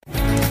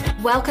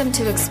Welcome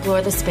to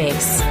Explore the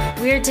Space.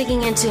 We're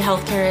digging into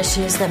healthcare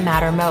issues that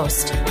matter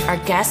most. Our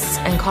guests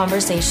and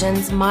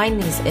conversations mine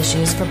these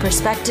issues for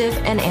perspective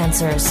and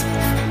answers.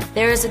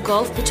 There is a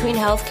gulf between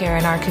healthcare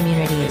and our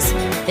communities.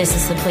 This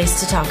is the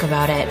place to talk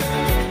about it.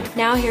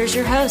 Now here's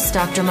your host,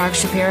 Dr. Mark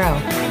Shapiro.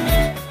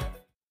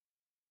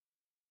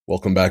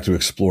 Welcome back to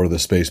Explore the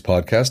Space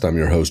podcast. I'm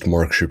your host,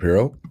 Mark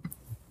Shapiro.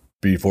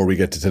 Before we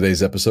get to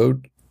today's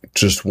episode,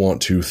 just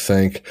want to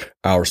thank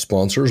our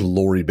sponsors,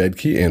 Lori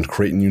Bedke and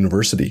Creighton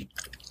University.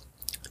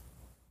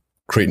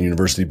 Creighton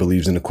University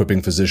believes in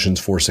equipping physicians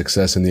for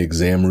success in the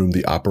exam room,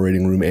 the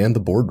operating room, and the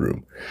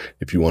boardroom.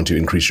 If you want to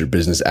increase your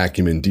business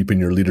acumen, deepen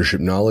your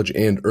leadership knowledge,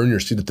 and earn your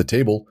seat at the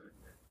table,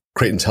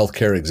 Creighton's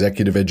healthcare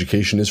executive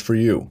education is for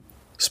you.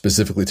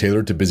 Specifically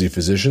tailored to busy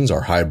physicians,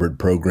 our hybrid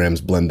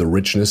programs blend the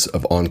richness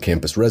of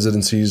on-campus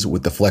residencies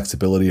with the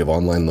flexibility of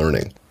online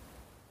learning.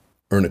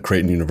 Earn a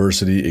Creighton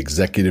University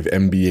Executive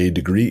MBA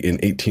degree in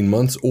 18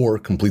 months or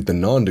complete the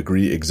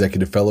non-degree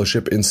Executive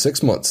Fellowship in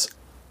 6 months.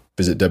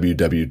 Visit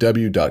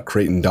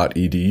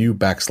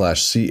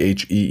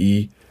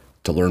www.creighton.edu/CHEE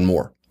to learn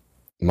more.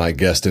 My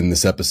guest in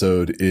this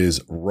episode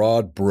is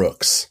Rod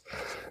Brooks,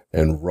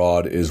 and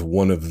Rod is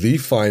one of the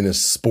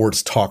finest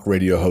sports talk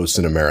radio hosts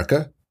in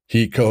America.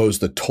 He co-hosts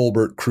the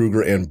Tolbert,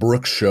 Kruger, and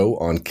Brooks show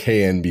on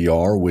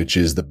KNBR, which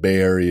is the Bay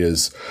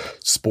Area's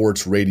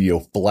sports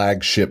radio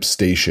flagship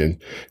station,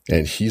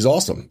 and he's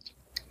awesome.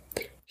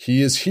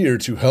 He is here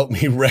to help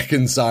me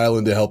reconcile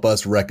and to help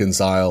us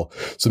reconcile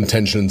some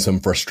tension and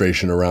some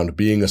frustration around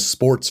being a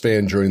sports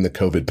fan during the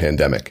COVID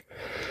pandemic.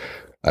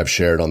 I've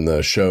shared on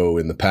the show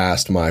in the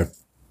past my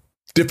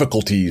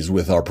difficulties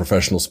with our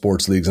professional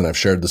sports leagues, and I've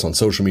shared this on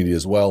social media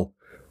as well,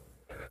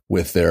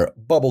 with their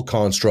bubble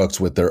constructs,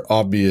 with their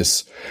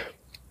obvious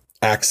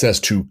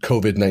access to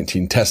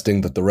COVID-19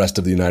 testing that the rest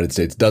of the United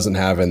States doesn't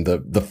have, and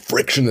the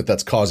friction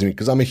that's causing me,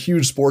 because I'm a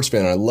huge sports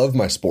fan and I love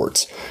my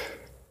sports.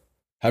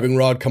 Having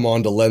Rod come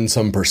on to lend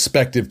some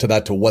perspective to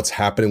that, to what's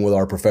happening with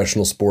our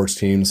professional sports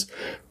teams.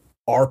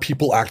 Are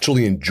people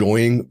actually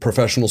enjoying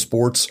professional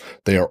sports?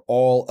 They are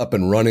all up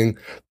and running.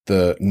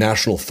 The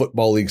National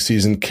Football League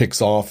season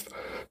kicks off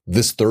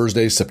this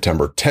Thursday,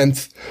 September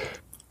 10th.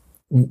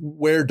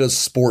 Where does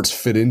sports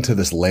fit into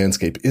this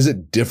landscape? Is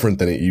it different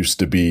than it used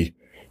to be?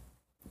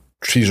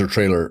 Teaser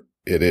trailer,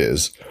 it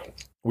is.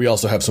 We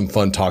also have some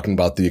fun talking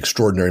about the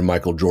extraordinary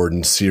Michael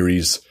Jordan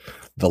series,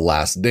 The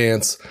Last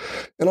Dance,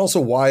 and also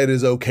why it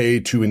is okay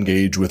to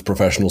engage with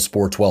professional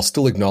sports while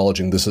still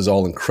acknowledging this is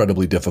all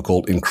incredibly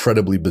difficult,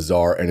 incredibly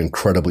bizarre, and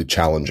incredibly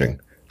challenging.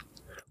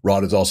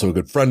 Rod is also a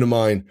good friend of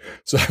mine,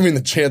 so having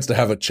the chance to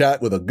have a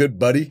chat with a good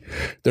buddy,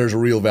 there's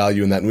real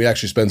value in that. And we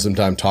actually spend some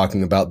time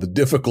talking about the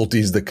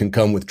difficulties that can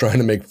come with trying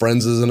to make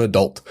friends as an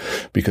adult,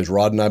 because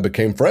Rod and I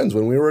became friends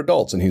when we were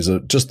adults, and he's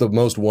just the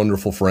most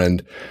wonderful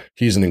friend.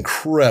 He's an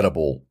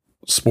incredible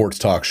sports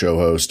talk show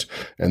host,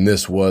 and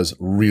this was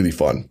really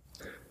fun.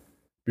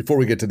 Before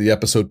we get to the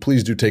episode,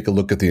 please do take a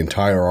look at the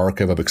entire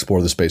archive of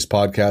Explore the Space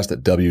podcast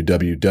at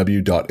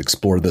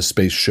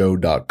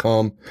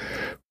www.explorethespaceshow.com.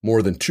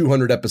 More than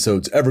 200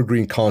 episodes,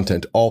 evergreen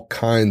content, all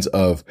kinds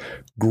of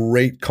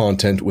great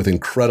content with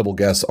incredible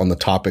guests on the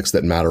topics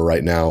that matter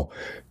right now: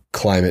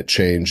 climate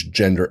change,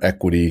 gender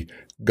equity,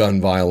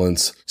 gun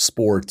violence,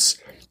 sports.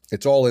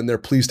 It's all in there.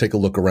 Please take a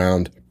look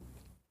around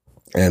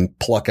and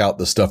pluck out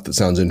the stuff that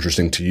sounds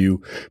interesting to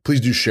you.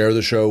 Please do share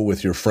the show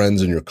with your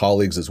friends and your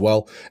colleagues as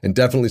well. And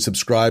definitely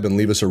subscribe and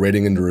leave us a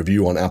rating and a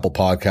review on Apple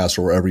Podcasts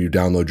or wherever you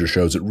download your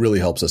shows. It really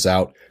helps us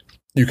out.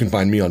 You can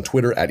find me on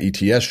Twitter at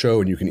ETS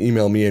Show, and you can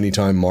email me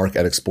anytime,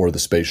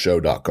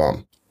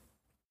 mark@explorethespaceshow.com.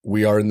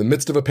 We are in the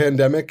midst of a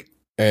pandemic,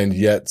 and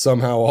yet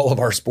somehow all of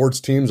our sports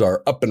teams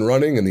are up and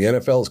running, and the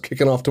NFL is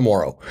kicking off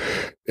tomorrow.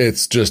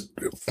 It's just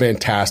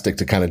fantastic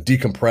to kind of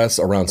decompress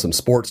around some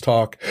sports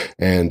talk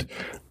and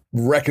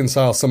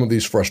reconcile some of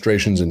these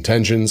frustrations and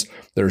tensions.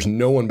 There's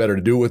no one better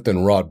to do it with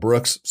than Rod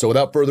Brooks. So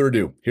without further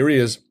ado, here he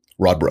is,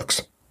 Rod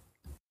Brooks.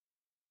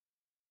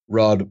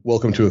 Rod,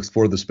 welcome to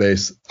Explore the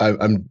Space. I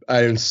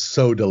am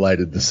so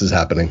delighted this is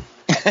happening.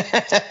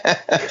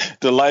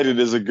 Delighted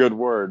is a good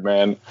word,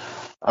 man.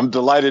 I'm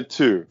delighted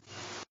too.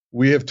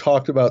 We have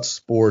talked about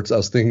sports. I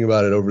was thinking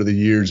about it over the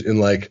years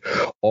in like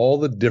all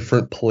the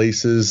different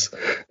places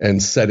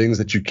and settings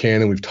that you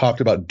can. And we've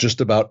talked about just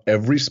about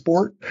every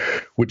sport,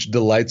 which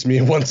delights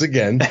me once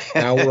again.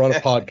 Now we're on a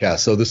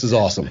podcast. So this is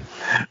awesome.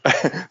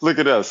 Look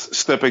at us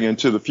stepping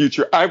into the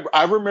future.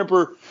 I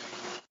remember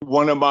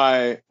one of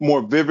my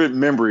more vivid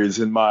memories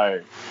in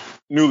my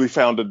newly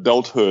found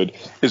adulthood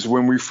is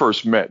when we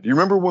first met. Do you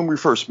remember when we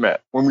first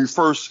met? When we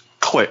first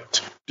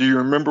clicked? Do you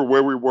remember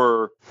where we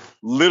were,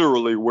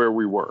 literally where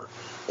we were?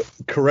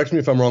 Correct me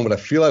if I'm wrong, but I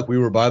feel like we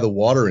were by the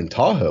water in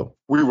Tahoe.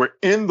 We were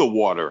in the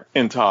water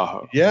in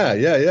Tahoe. Yeah.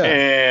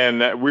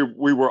 And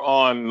we were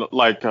on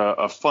like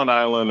a fun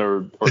island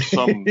or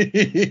some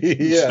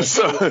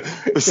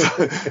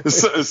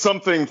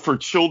something for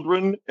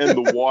children in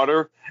the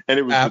water. And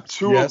it was the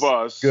two of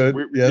us,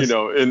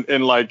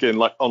 in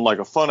on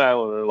a fun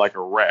island or like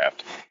a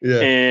raft. Yeah.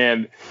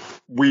 And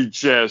we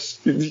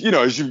just,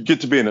 as you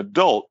get to be an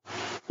adult,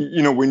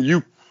 when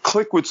you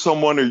click with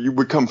someone or you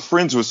become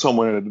friends with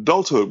someone in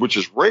adulthood, which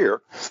is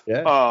rare,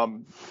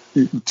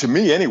 to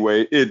me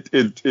anyway,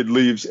 it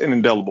leaves an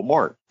indelible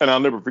mark. And I'll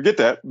never forget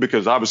that,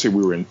 because obviously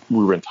we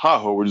were in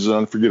Tahoe, which is an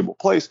unforgettable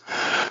place.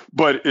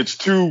 But it's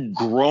two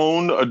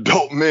grown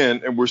adult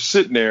men, and we're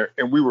sitting there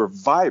and we were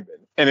vibing.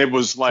 And it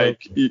was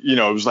like,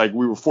 it was like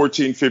we were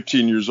 14,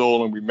 15 years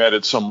old, and we met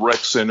at some rec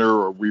center,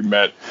 or we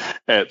met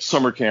at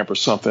summer camp or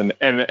something.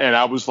 And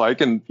I was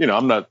like, and,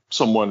 I'm not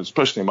someone,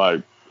 especially in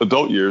my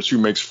adult years, who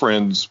makes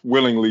friends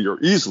willingly or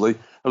easily.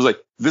 I was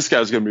like, this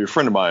guy's going to be a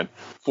friend of mine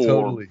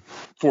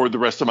for the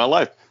rest of my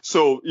life.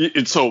 So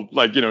it's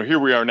here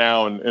we are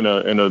now in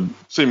a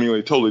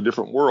seemingly totally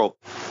different world.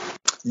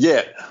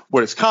 Yet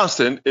what is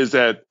constant is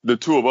that the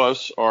two of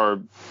us are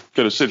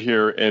going to sit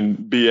here and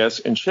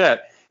BS and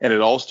chat. And it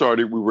all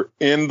started, we were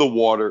in the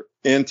water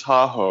in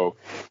Tahoe,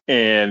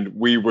 and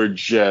we were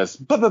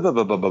just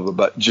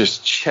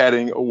just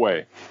chatting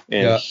away.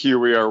 And here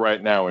we are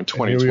right now in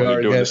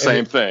 2020 doing the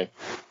same thing.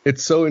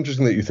 It's so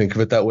interesting that you think of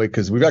it that way,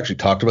 because we've actually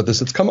talked about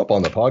this. It's come up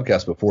on the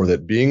podcast before,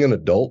 that being an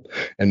adult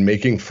and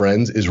making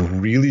friends is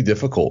really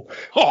difficult.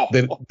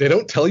 They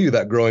don't tell you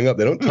that growing up.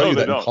 They don't tell you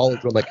that in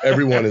college, when like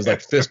everyone is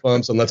like fist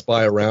bumps and let's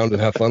buy a round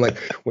and have fun. Like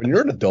when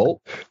you're an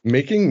adult,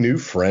 making new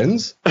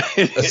friends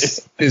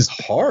is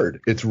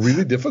hard. It's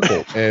really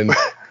difficult. And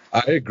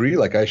I agree.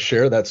 Like I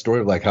share that story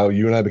of like how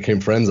you and I became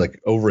friends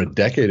like over a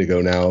decade ago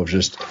now, of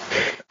just,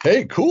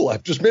 hey, cool,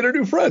 I've just made a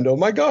new friend. Oh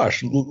my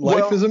gosh,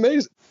 life is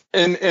amazing.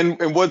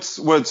 And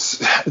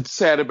what's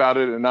sad about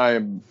it, and I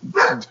am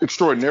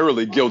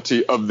extraordinarily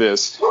guilty of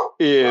this,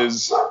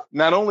 is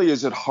not only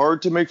is it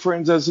hard to make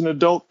friends as an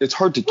adult, it's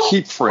hard to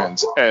keep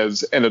friends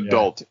as an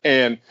adult.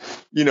 And,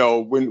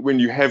 when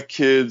you have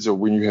kids,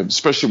 or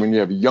especially when you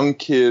have young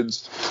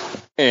kids,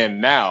 and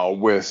now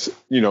with,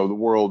 the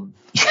world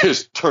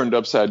just turned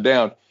upside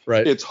down,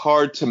 right, it's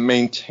hard to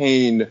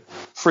maintain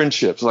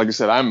friendships. Like I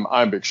said,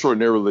 I'm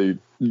extraordinarily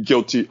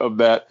guilty of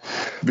that,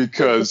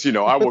 because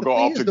I will go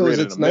off the grid in a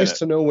minute. It's nice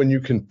to know when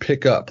you can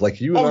pick up,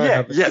 like you and I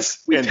have.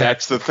 Yes, and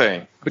that's the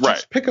thing. But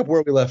just pick up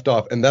where we left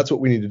off, and that's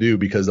what we need to do,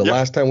 because the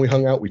last time we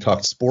hung out, we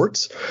talked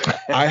sports.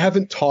 I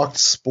haven't talked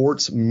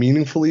sports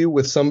meaningfully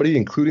with somebody,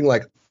 including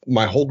like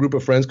my whole group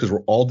of friends, because we're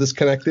all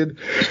disconnected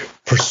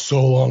for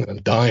so long.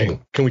 I'm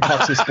dying. Can we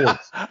talk some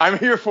sports? I'm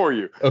here for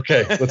you.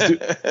 Okay, let's do.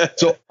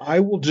 So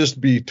I will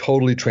just be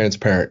totally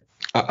transparent.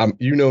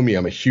 You know me,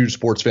 I'm a huge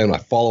sports fan. I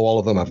follow all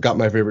of them. I've got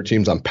my favorite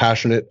teams. I'm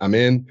passionate. I'm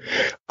in.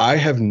 I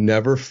have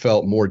never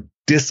felt more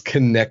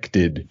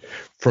disconnected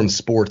from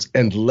sports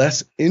and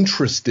less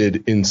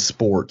interested in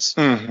sports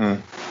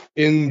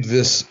in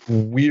this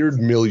weird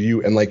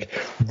milieu. And like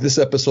this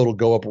episode will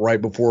go up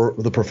right before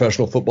the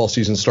professional football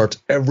season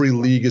starts. Every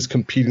league is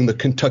competing. The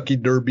Kentucky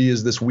Derby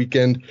is this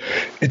weekend.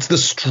 It's the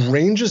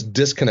strangest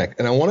disconnect.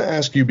 And I want to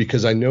ask you,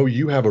 because I know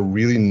you have a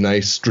really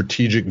nice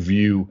strategic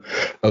view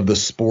of the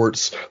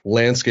sports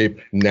landscape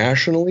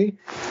nationally.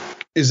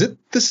 Is it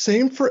the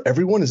same for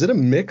everyone? Is it a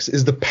mix?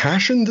 Is the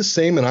passion the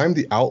same and I'm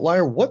the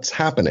outlier? What's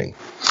happening?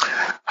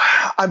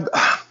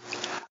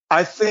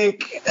 I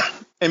think,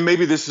 and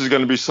maybe this is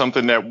going to be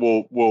something that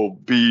will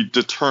be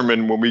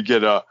determined when we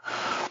get a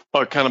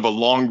kind of a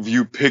long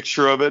view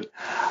picture of it.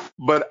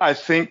 But I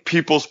think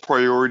people's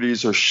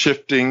priorities are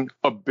shifting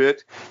a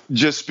bit,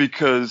 just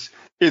because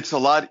it's a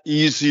lot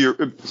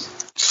easier.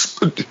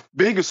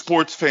 Being a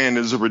sports fan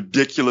is a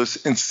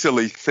ridiculous and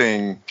silly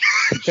thing,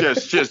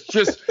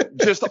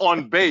 just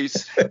on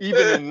base,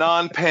 even in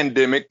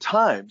non-pandemic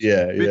times.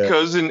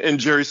 Because and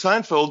Jerry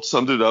Seinfeld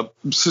summed it up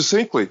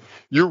succinctly: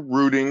 you're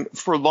rooting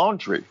for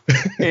laundry,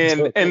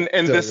 and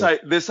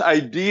this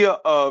idea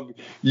of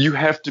you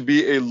have to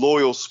be a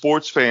loyal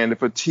sports fan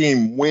if a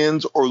team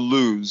wins or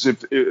lose,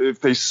 if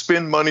they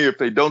spend money, if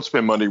they don't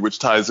spend money, which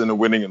ties into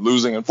winning and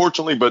losing,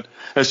 unfortunately, but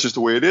that's just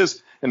the way it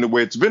is and the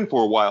way it's been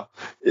for a while.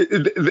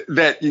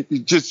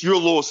 Just you're a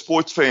loyal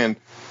sports fan,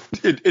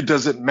 it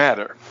doesn't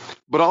matter.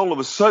 But all of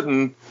a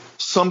sudden,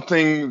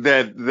 something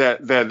that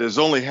has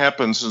only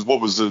happened since,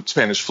 what was the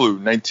Spanish flu,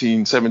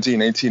 1917,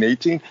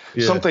 1918?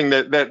 Something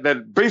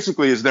that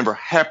basically has never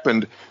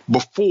happened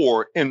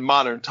before in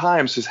modern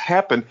times has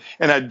happened.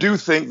 And I do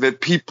think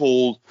that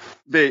people,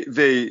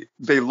 they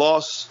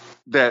lost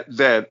that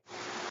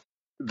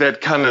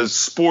kind of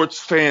sports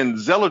fan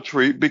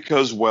zealotry,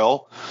 because,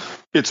 well,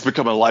 it's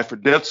become a life or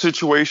death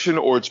situation,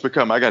 or it's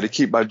become, I got to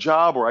keep my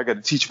job, or I got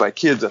to teach my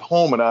kids at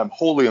home, and I'm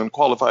wholly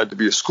unqualified to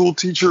be a school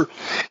teacher.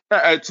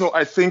 So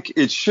I think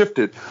it's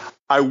shifted.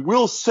 I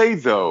will say,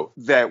 though,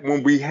 that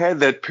when we had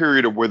that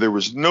period of where there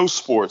was no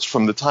sports,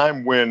 from the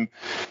time when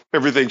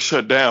everything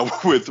shut down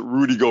with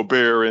Rudy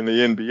Gobert in the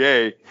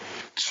NBA,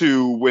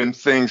 to when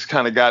things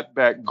kind of got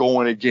back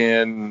going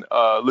again,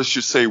 let's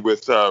just say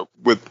with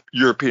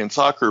European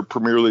soccer,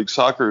 Premier League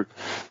soccer,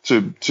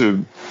 to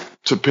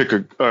pick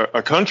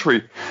a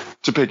country,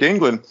 to pick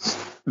England,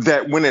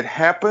 that when it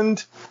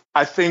happened,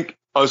 I think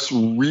us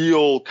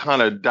real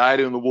kind of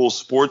dyed-in-the-wool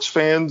sports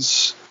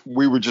fans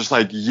we were just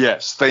like,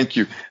 yes, thank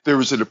you. There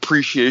was an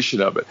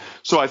appreciation of it.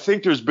 So I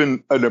think there's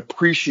been an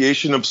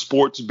appreciation of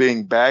sports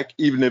being back,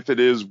 even if it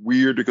is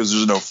weird because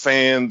there's no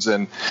fans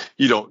and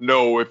you don't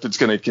know if it's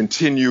going to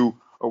continue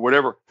or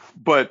whatever.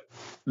 But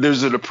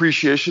there's an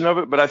appreciation of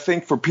it. But I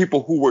think for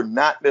people who were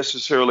not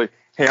necessarily,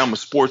 hey, I'm a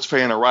sports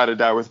fan, I ride or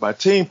die with my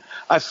team,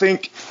 I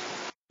think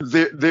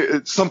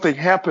something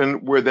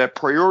happened where that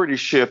priority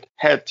shift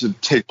had to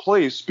take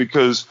place,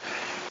 because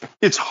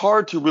it's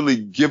hard to really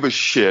give a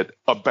shit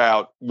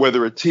about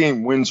whether a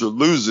team wins or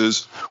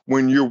loses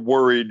when you're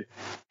worried,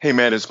 hey,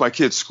 man, is my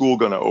kid's school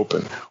going to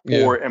open?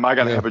 Yeah. Or am I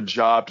going to have a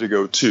job to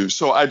go to?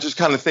 So I just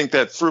kind of think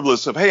that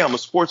frivolous of, hey, I'm a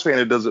sports fan,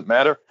 it doesn't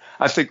matter.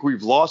 I think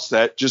we've lost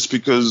that just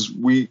because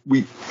we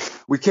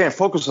can't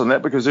focus on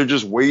that because they're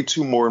just way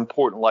too more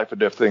important life or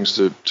death things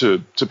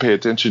to pay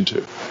attention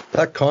to.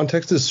 That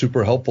context is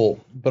super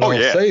helpful, but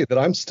I'll say that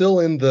I'm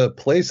still in the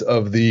place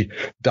of the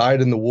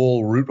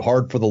dyed-in-the-wool root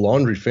hard for the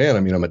laundry fan.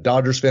 I mean, I'm a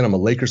Dodgers fan. I'm a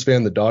Lakers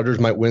fan. The Dodgers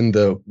might win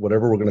the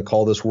whatever we're going to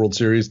call this World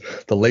Series.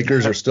 The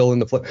Lakers are still in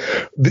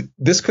the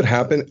this could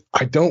happen.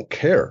 I don't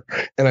care.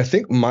 And I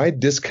think my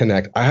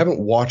disconnect, I haven't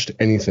watched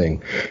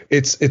anything.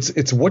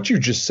 It's what you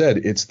just said.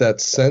 It's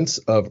that sense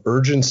of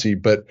urgency,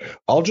 but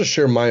I'll just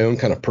share my own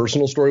kind of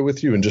personal story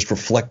with you and just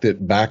reflect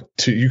it back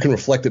to, you can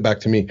reflect it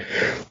back to me.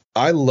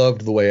 I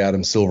loved the way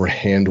Adam Silver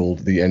handled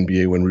the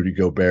NBA when Rudy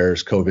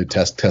Gobert's COVID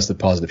tested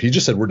positive. He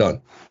just said, we're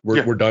done.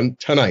 We're done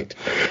tonight.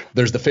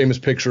 There's the famous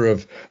picture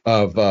of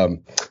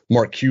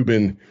Mark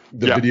Cuban,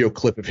 the video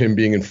clip of him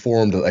being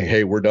informed like,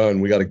 hey, we're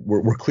done.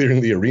 We're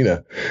clearing the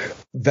arena.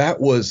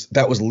 That was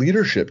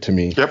leadership to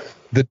me. Yep.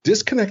 The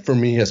disconnect for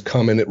me has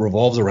come, and it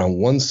revolves around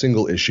one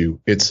single issue.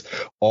 It's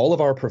all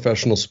of our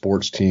professional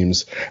sports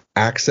teams'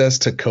 access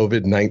to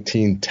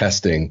COVID-19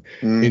 testing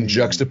in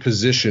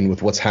juxtaposition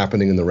with what's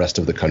happening in the rest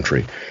of the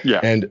country. Yeah.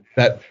 And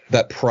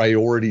that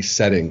priority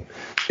setting,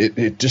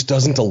 it just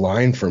doesn't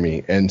align for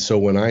me. And so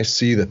when I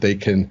see that they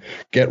can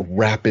get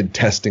rapid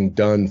testing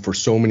done for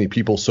so many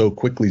people so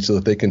quickly so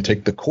that they can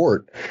take the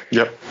court,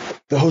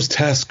 those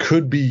tests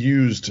could be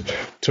used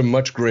to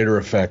much greater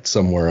effect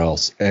somewhere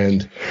else.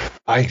 And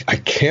I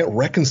can't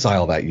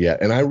reconcile that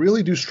yet. And I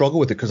really do struggle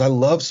with it because I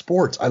love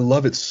sports. I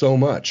love it so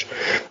much.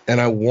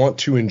 And I want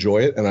to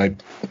enjoy it.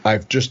 And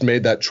I've just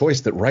made that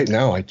choice that right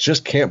now I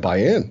just can't buy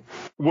in.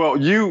 Well,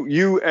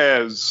 you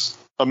as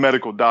a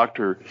medical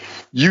doctor,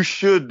 you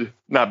should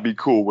not be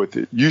cool with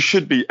it. You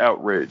should be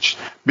outraged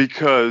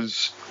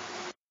because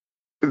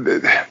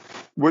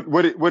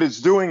what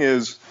it's doing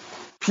is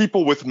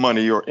people with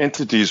money or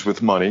entities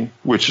with money,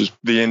 which is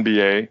the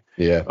NBA.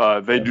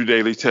 They do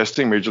daily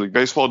testing. Major League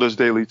Baseball does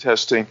daily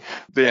testing.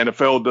 The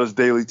NFL does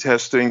daily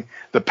testing.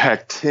 The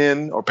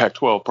Pac-10 or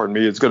Pac-12, pardon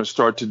me, is going to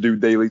start to do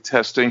daily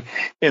testing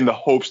in the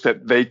hopes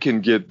that they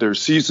can get their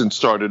season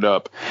started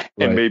up.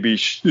 Right. And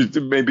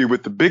maybe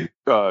with the Big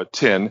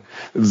Ten,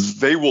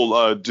 they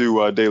will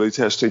do daily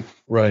testing.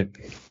 Right.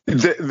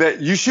 That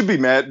you should be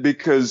mad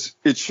because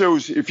it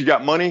shows if you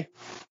got money,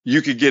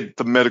 you could get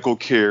the medical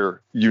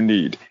care you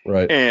need.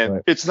 Right.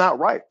 And it's not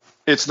right.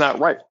 It's not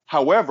right.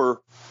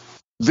 However,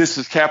 this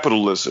is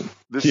capitalism.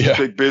 This is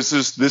big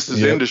business. This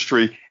is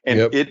industry. And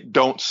it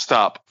don't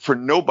stop for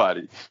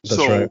nobody.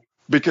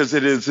 Because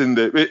it is and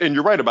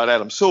you're right about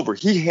Adam Silver.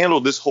 He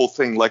handled this whole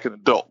thing like an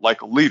adult,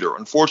 like a leader.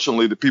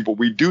 Unfortunately, the people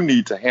we do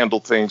need to handle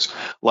things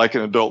like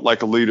an adult,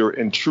 like a leader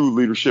in true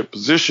leadership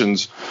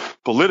positions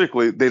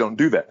politically, they don't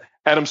do that.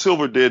 Adam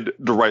Silver did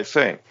the right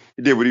thing.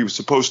 He did what he was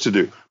supposed to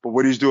do. But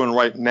what he's doing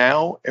right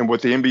now and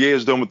what the NBA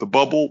has done with the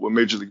bubble, what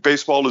Major League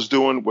Baseball is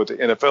doing, what the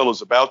NFL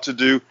is about to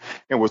do,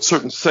 and what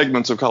certain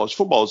segments of college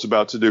football is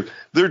about to do,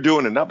 they're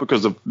doing it not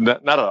because of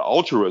not an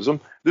altruism.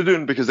 They're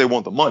doing it because they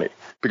want the money,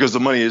 because the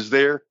money is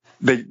there.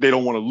 They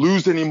don't want to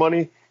lose any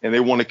money, and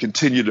they want to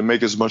continue to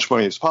make as much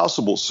money as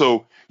possible.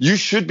 So you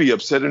should be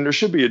upset, and there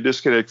should be a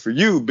disconnect for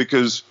you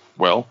because,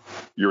 well,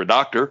 you're a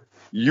doctor.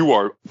 You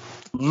are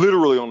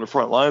literally on the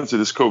front lines of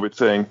this COVID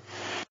thing,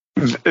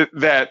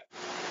 that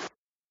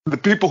the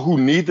people who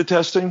need the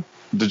testing,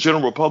 the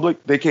general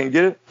public, they can't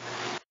get it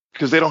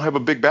because they don't have a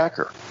big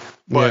backer.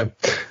 But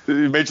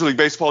Major League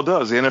Baseball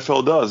does, the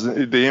NFL does, the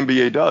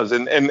NBA does,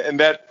 and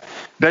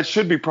that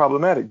should be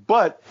problematic.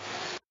 But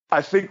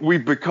I think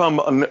we've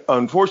become,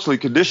 unfortunately,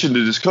 conditioned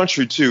in this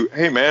country to,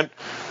 hey, man,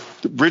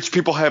 rich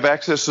people have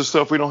access to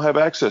stuff we don't have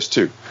access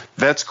to.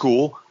 That's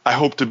cool. I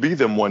hope to be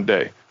them one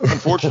day.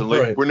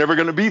 Unfortunately, we're never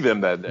going to be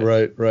them that day.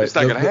 Right. It's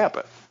not going to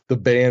happen. The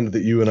band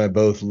that you and I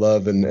both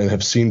love and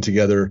have seen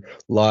together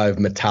live,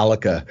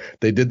 Metallica,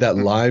 they did that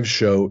live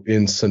show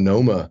in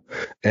Sonoma,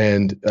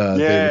 and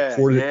they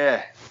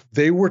recorded.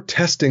 They were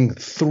testing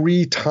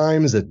 3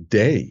 times a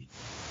day.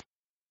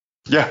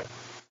 Yeah,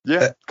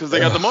 because they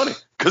got the money.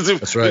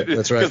 That's right.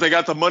 Because they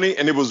got the money,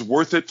 and it was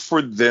worth it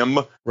for them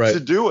to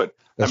do it.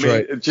 That's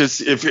it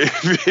just if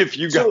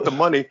you got the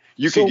money,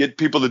 you can get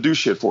people to do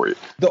shit for you.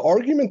 The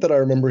argument that I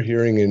remember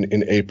hearing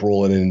in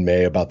April and in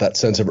May about that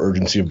sense of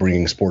urgency of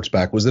bringing sports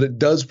back was that it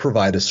does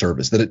provide a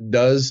service, that it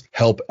does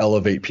help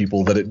elevate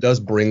people, that it does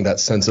bring that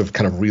sense of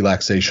kind of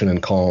relaxation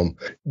and calm.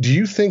 Do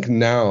you think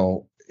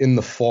now in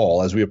the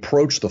fall, as we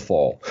approach the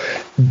fall,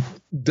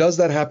 does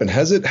that happen?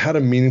 Has it had a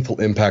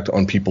meaningful impact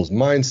on people's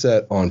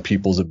mindset, on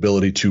people's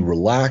ability to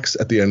relax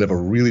at the end of a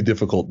really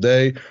difficult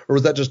day? Or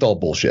is that just all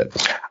bullshit?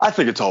 I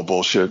think it's all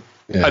bullshit.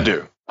 Yeah. I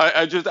do.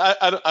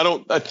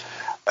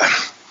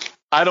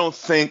 I don't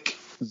think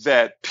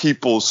that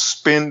people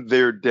spend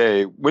their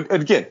day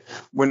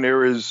when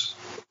there is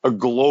a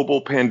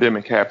global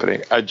pandemic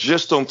happening. I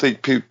just don't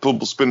think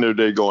people spend their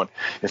day going,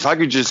 if I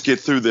could just get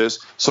through this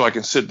so I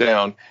can sit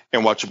down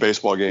and watch a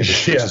baseball game at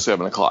 6 or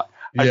 7 o'clock.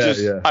 I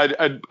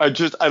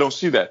don't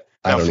see that.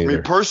 Now, for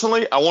me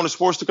personally, I want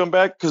sports to come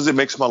back because it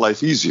makes my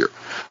life easier,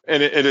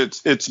 and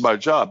it's my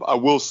job. I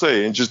will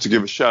say, and just to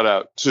give a shout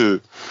out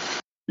to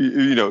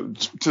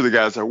the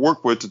guys I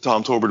work with, to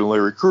Tom Tolbert and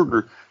Larry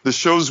Krueger, the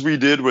shows we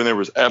did when there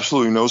was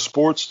absolutely no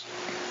sports,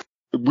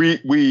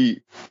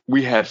 we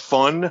had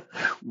fun.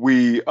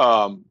 We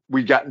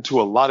got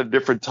into a lot of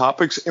different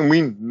topics and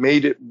we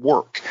made it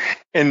work,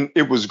 and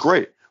it was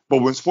great.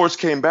 But when sports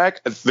came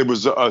back, there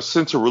was a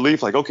sense of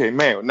relief, like, okay,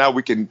 man, now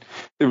we can.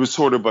 It was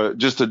sort of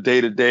just a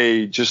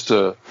day-to-day,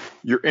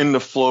 you're in the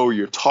flow.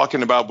 You're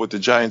talking about what the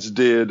Giants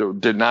did or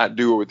did not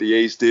do, or what the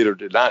A's did or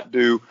did not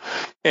do.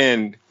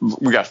 And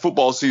we got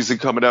football season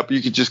coming up.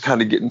 You could just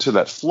kind of get into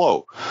that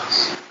flow.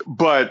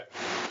 But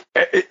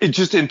it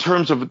just, in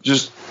terms of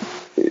just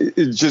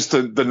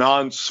the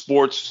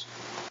non-sports,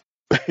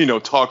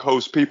 talk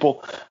host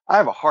people, I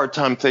have a hard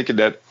time thinking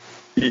that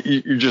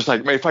you're just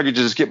like, man, if I could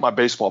just get my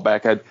baseball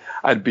back,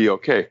 I'd be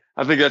okay.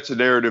 I think that's a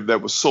narrative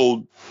that was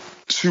sold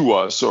to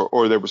us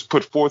or that was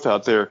put forth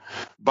out there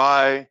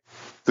by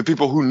the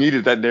people who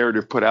needed that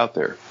narrative put out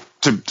there,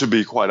 to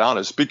be quite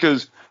honest.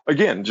 Because,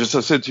 again, just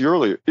as I said to you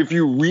earlier, if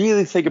you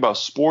really think about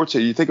sports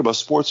and you think about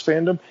sports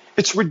fandom,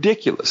 it's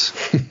ridiculous.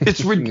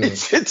 It's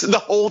the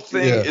whole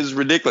thing is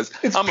ridiculous.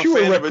 It's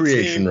pure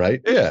recreation,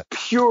 right? Yeah,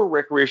 pure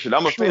recreation.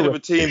 I'm a fan of a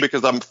team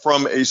because I'm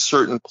from a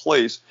certain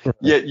place,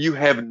 yet you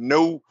have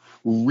no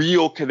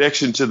real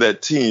connection to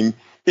that team.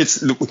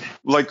 It's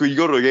like when you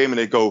go to a game and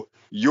they go,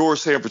 your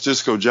San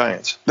Francisco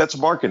Giants. That's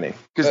marketing,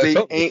 because they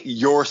ain't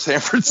your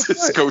San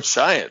Francisco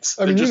Giants.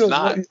 They're just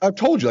not. I've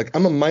told you, like,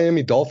 I'm a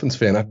Miami Dolphins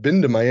fan. I've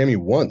been to Miami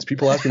once.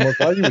 People ask me,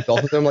 why are you a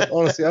Dolphins fan? I'm like,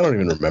 honestly, I don't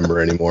even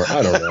remember anymore.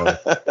 I don't know.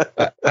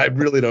 I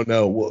really don't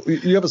know. Well,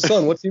 you have a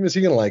son. What team is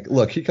he going to like?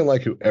 Look, he can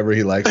like whoever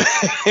he likes.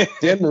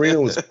 Dan Marino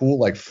was cool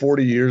like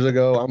 40 years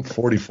ago. I'm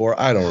 44.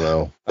 I don't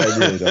know. I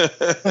really don't.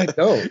 I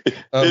don't.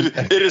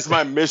 It is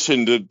my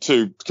mission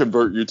to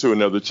convert you to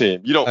another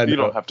team. You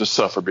don't have to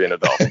suffer being a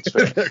Dolphins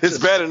fan.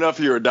 It's bad enough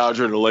you're a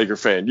Dodger and a Laker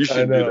fan. You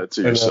shouldn't do that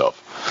to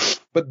yourself.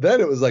 But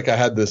then it was like I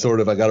had this sort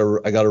of I got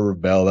to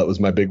rebel. That was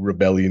my big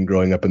rebellion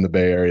growing up in the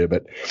Bay Area.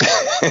 But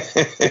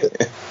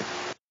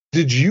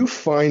did you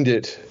find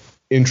it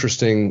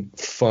interesting,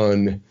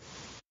 fun,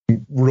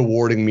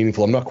 rewarding,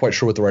 meaningful? I'm not quite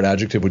sure what the right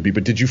adjective would be,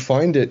 but did you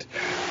find it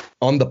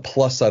on the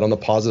plus side, on the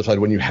positive side,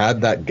 when you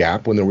had that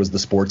gap, when there was the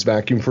sports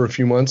vacuum for a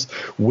few months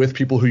with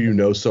people who you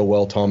know so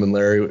well, Tom and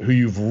Larry, who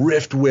you've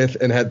riffed with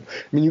and had,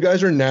 you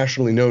guys are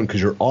nationally known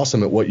because you're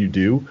awesome at what you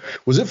do.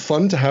 Was it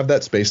fun to have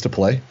that space to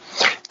play?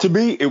 To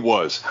me, it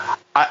was.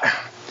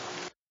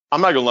 I'm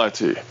not going to lie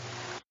to you.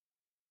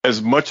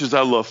 As much as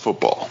I love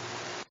football,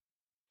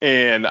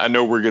 and I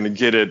know we're going to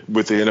get it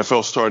with the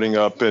NFL starting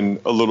up in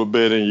a little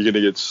bit, and you're going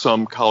to get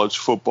some college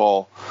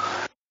football,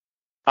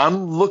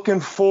 I'm looking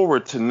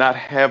forward to not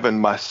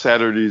having my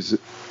Saturdays,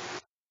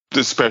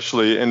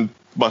 especially, and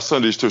my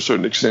Sundays to a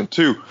certain extent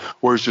too,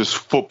 where it's just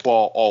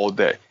football all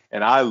day.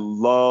 And I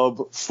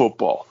love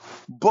football,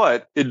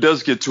 but it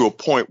does get to a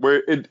point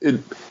where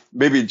it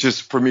maybe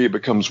just for me it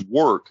becomes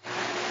work,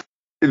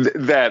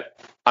 that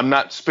I'm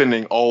not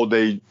spending all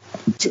day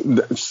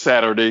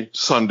Saturday,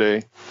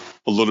 Sunday,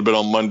 a little bit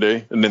on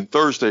Monday, and then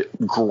Thursday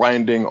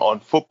grinding on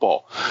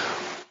football.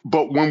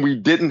 But when we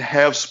didn't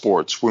have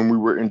sports, when we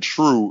were in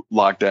true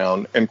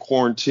lockdown and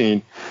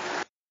quarantine,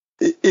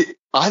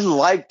 I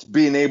liked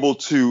being able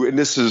to, and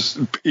this is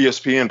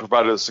ESPN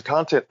provided us the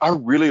content, I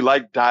really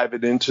liked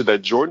diving into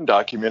that Jordan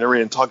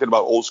documentary and talking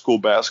about old school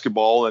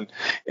basketball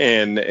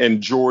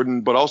and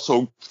Jordan, but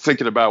also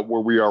thinking about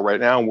where we are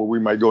right now and where we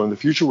might go in the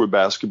future with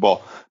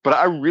basketball. But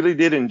I really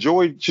did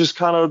enjoy just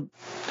kind of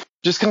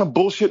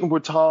bullshitting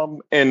with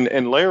Tom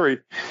and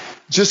Larry,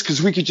 just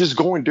because we could just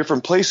go in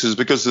different places,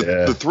 because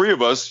the three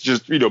of us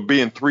just,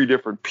 being three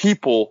different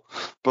people,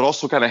 but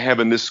also kind of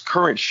having this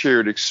current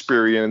shared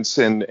experience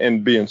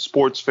and being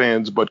sports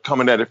fans, but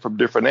coming at it from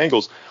different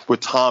angles,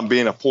 with Tom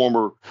being a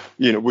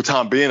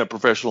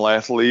professional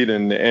athlete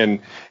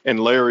and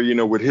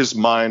Larry, with his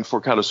mind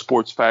for kind of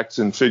sports facts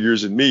and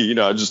figures, and me,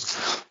 I'm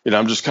just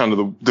kind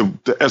of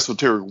the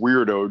esoteric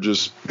weirdo, I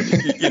just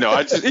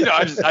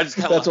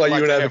kind of that's why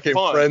you and I became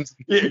friends.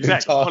 Yeah,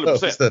 exactly.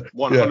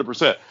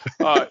 100%.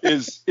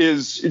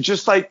 Is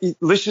just like,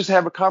 let's just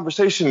have a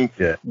conversation.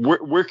 Yeah.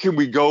 Where can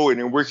we go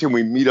and where can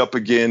we meet up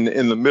again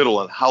in the middle,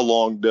 and how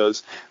long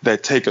does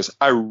that take us?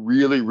 I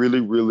really,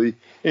 really, really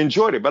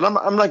enjoyed it. But I'm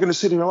not going to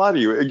sit here and lie to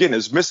you. Again,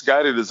 as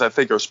misguided as I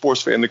think our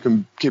sports fan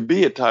can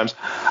be at times,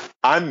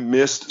 I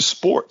missed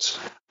sports.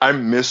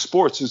 And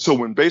so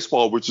when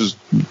baseball, which is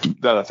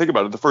that I think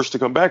about it, the first to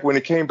come back, when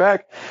it came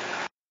back,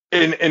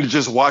 and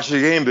just watching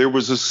the game, there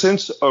was a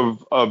sense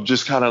of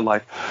just kind of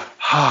like,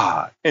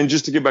 and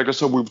just to get back to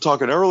something we were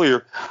talking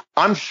earlier,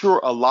 I'm sure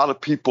a lot of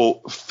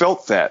people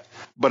felt that,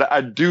 but I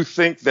do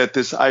think that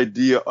this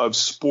idea of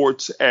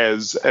sports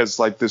as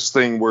like this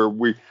thing where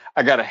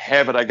I got to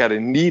have it, I got to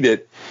need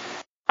it,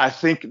 I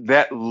think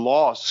that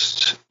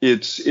lost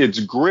its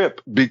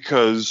grip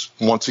because,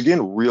 once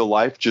again, real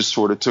life just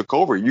sort of took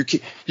over. You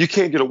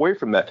can't get away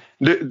from that.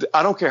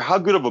 I don't care how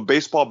good of a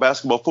baseball,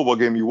 basketball, football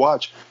game you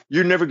watch,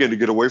 you're never going to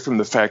get away from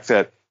the fact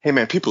that, hey,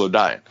 man, people are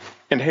dying.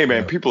 And, hey,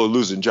 man, people are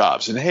losing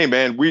jobs. And, hey,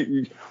 man,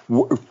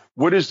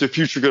 what is the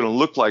future going to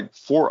look like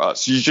for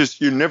us?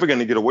 You're never going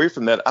to get away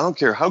from that. I don't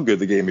care how good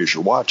the game is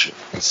you're watching.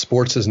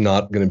 Sports is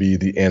not going to be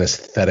the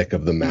anesthetic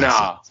of the masses.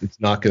 Nah. It's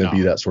not going to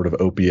be that sort of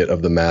opiate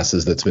of the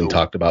masses that's been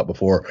talked about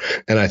before.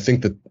 And I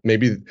think that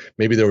maybe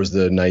there was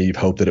the naive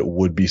hope that it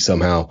would be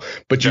somehow.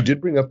 But you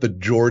did bring up the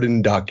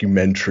Jordan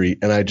documentary,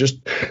 and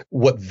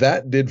what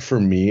that did for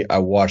me, I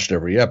watched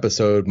every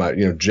episode.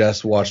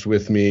 Jess watched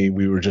with me.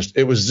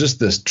 It was just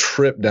this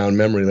trip down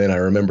memory lane. I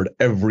remembered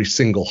every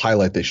single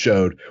highlight they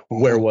showed.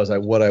 Where was I?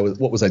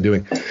 What was I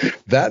doing?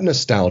 That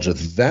nostalgia,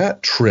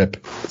 that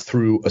trip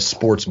through a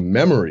sports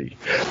memory,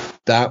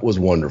 that was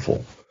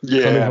wonderful.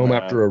 Yeah, coming home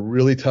after a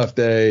really tough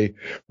day,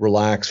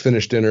 relax,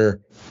 finish dinner,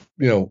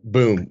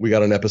 boom, we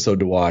got an episode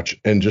to watch,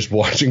 and just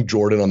watching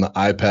Jordan on the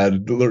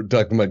iPad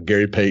talking about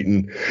Gary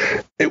Payton,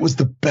 it was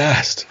the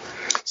best.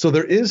 So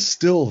there is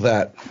still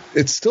that.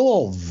 It's still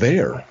all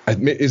there.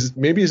 Is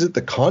it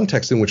the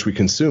context in which we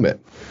consume it?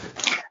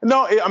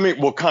 No, I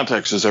mean, well,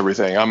 context is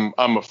everything.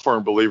 I'm a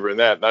firm believer in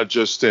that, not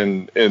just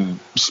in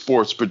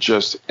sports, but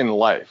just in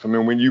life. I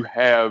mean, when you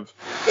have,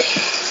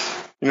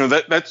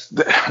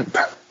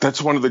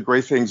 that's one of the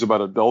great things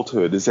about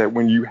adulthood is that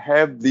when you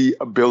have the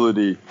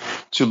ability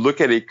to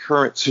look at a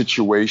current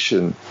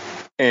situation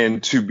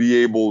and to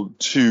be able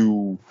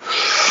to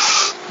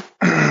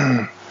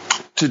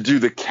do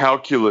the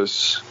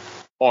calculus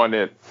on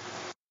it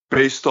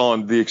based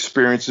on the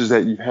experiences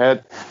that you've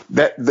had,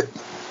 that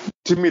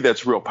to me,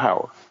 that's real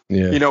power.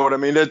 Yeah. You know what I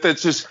mean?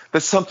 That's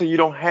something you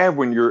don't have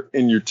when you're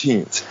in your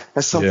teens.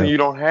 That's something you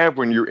don't have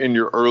when you're in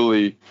your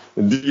early,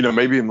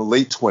 maybe in the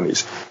late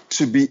 20s.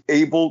 To be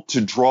able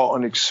to draw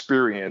an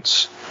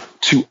experience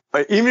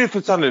even if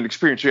it's not an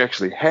experience you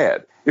actually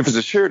had, if it's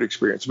a shared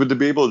experience, but to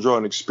be able to draw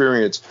an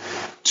experience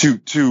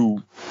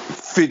to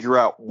figure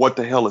out what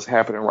the hell is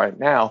happening right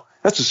now,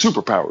 that's a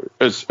superpower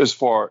as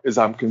far as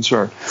I'm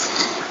concerned.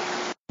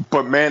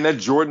 But man, that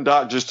Jordan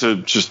doc, just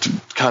to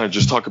kind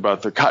of talk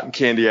about the cotton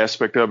candy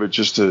aspect of it,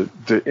 just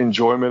the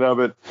enjoyment of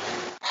it.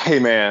 Hey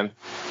man,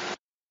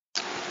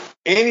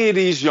 any of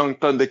these young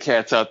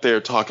Thundercats out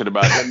there talking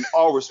about it, and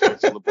all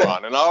respect to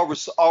LeBron, and all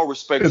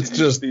respect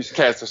to these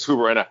cats that's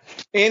super right now.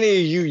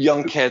 Any of you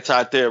young cats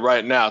out there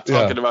right now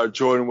talking about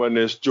Jordan won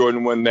this,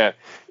 Jordan won that.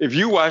 If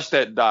you watch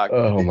that doc,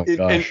 oh my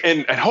gosh.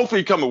 And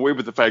hopefully you come away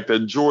with the fact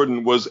that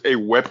Jordan was a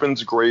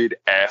weapons grade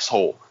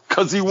asshole,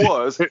 because he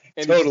was, and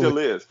totally. He still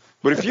is.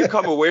 But if you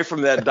come away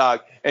from that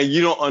doc and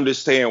you don't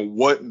understand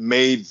what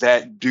made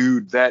that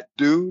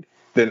dude,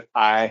 then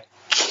I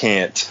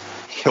can't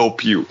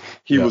help you.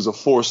 He was a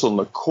force on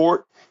the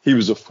court. He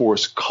was a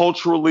force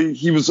culturally.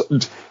 He was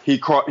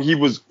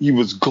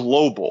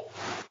global.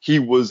 He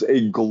was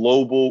a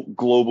global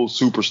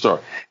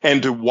superstar.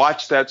 And to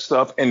watch that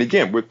stuff, and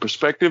again, with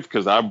perspective,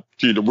 because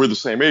we're the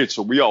same age,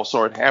 so we all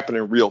saw it happen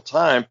in real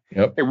time,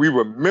 and we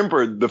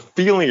remember the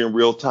feeling in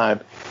real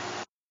time.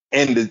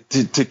 And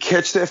to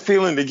catch that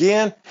feeling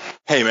again,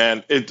 hey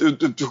man,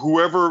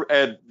 whoever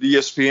at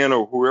ESPN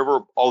or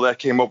whoever all that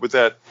came up with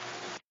that,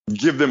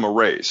 give them a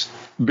raise,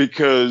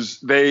 because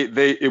they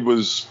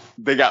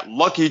got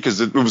lucky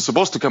because it was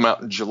supposed to come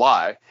out in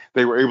July.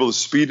 They were able to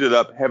speed it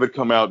up, have it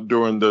come out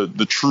during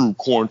the true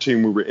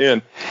quarantine we were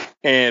in,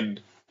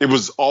 and it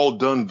was all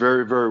done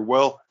very, very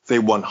well. They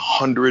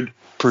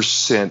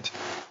 100%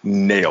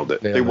 nailed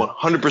it. They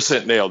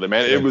 100% nailed it,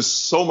 man. Yeah. It was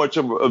so much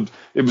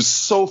it was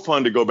so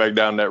fun to go back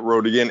down that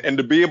road again, and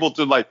to be able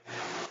to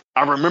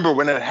I remember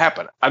when that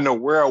happened. I know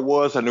where I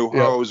was. I knew who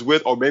I was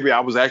with, or maybe I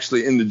was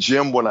actually in the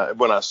gym when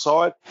I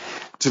saw it.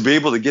 To be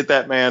able to get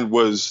that, man,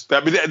 was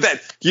that we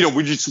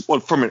just,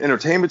 from an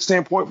entertainment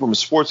standpoint, from a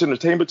sports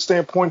entertainment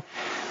standpoint,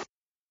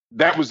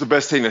 that was the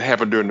best thing that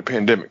happened during the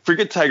pandemic.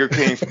 Forget Tiger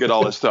King, forget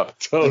all that stuff.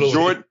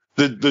 Totally.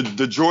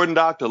 The Jordan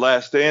doc, The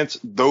Last Dance,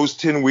 those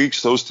 10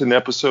 weeks, those 10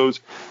 episodes,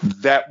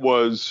 that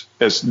was,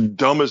 as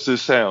dumb as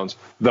this sounds,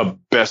 the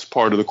best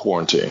part of the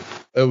quarantine.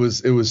 It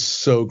was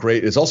so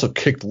great. It's also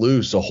kicked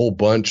loose a whole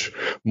bunch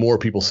more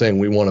people saying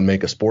we want to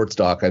make a sports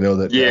doc. I know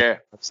that I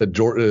said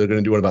Jordan, they're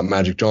going to do one about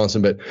Magic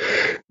Johnson, but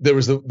there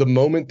was the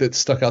moment that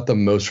stuck out the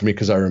most for me,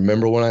 because I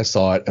remember when I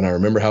saw it and I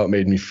remember how it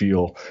made me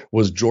feel,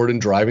 was Jordan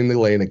driving the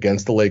lane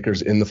against the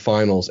Lakers in the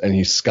finals, and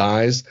he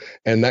skies,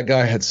 and that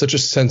guy had such a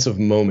sense of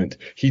moment.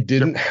 He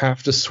didn't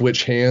have to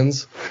switch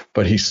hands,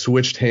 but he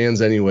switched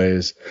hands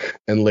anyways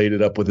and laid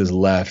it up with his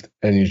left,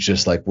 and he's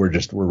just like, we're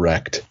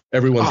wrecked.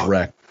 Everyone's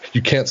wrecked.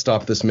 You can't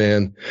stop this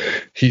man.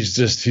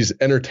 He's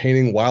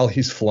entertaining while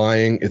he's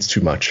flying. It's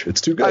too much.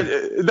 It's too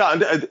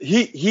good.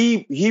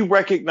 He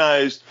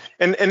recognized,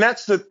 and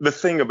that's the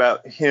thing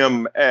about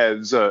him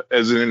as an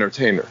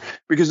entertainer,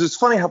 because it's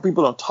funny how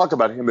people don't talk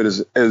about him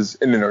as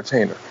an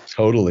entertainer.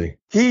 Totally.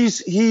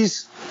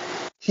 He's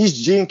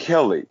Gene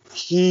Kelly.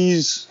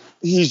 He's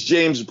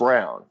James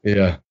Brown.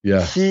 Yeah.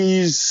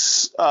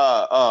 He's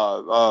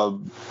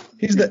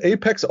the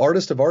apex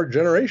artist of our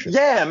generation.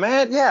 Yeah,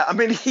 man. Yeah, I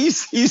mean,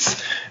 he's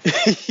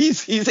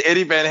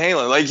Eddie Van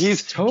Halen. Like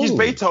he's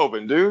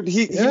Beethoven, dude.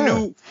 He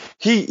knew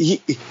his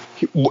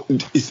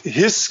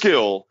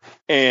skill,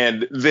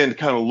 and then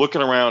kind of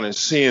looking around and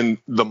seeing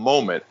the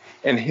moment,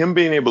 and him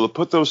being able to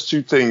put those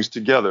two things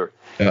together.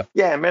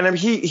 Yeah, man. I mean,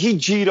 he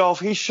G'd off,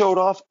 he showed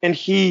off, and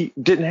he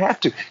didn't have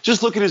to.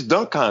 Just look at his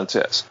dunk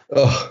contest.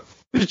 Oh.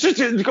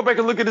 Just go back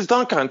and look at his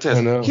dunk contest.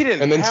 I know. He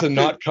didn't, and then have to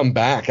not come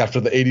back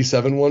after the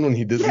 '87 one when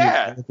he did.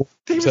 Yeah,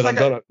 he said, "I'm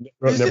done."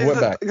 Never went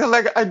back.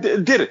 Like I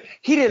did it.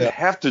 He didn't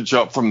have to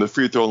jump from the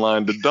free throw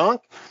line to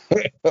dunk,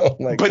 oh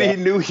my but God. he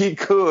knew he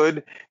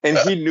could, and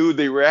he knew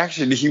the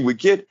reaction he would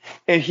get,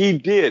 and he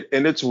did.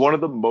 And it's one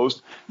of the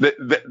most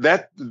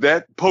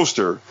that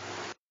poster,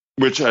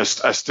 which I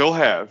still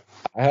have.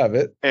 I have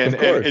it, and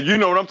you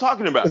know what I'm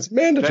talking about. It's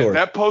mandatory.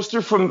 That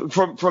poster from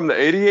the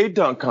 '88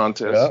 dunk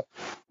contest,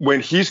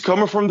 when he's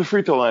coming from the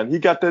free throw line, he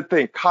got that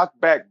thing cocked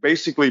back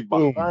basically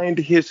behind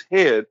his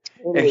head,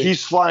 and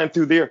he's flying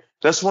through the air.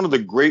 That's one of the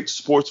great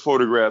sports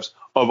photographs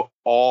of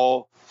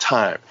all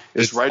time.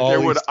 It's right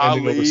there with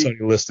Ali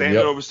standing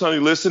over Sonny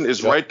Liston.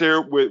 It's right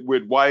there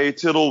with Y.A.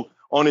 Tittle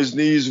on his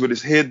knees with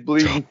his head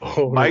bleeding.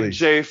 Totally. Mike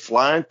J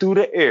flying through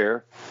the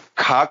air,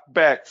 cocked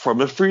back from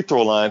the free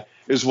throw line,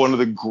 is one of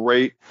the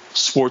great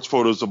sports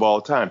photos of all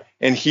time.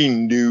 And he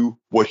knew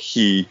what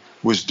he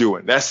was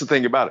doing. That's the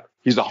thing about it.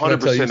 He's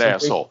 100%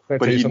 asshole,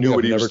 but he knew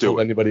what he was doing.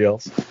 Anybody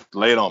else?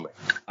 Lay it on me.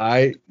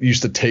 I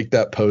used to take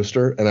that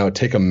poster and I would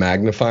take a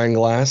magnifying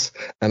glass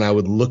and I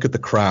would look at the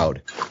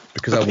crowd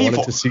because I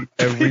wanted to see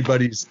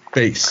everybody's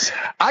face.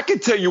 I can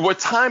tell you what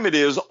time it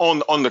is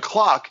on the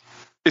clock.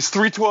 It's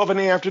 3:12 in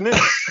the afternoon.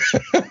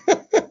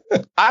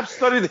 I've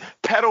studied.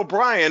 Pat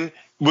O'Brien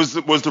was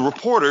the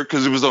reporter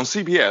because it was on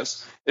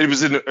CBS. It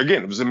was in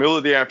the middle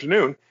of the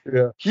afternoon.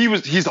 Yeah.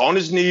 He's on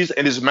his knees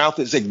and his mouth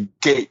is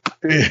agape.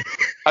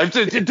 I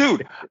said,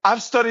 dude,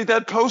 I've studied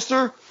that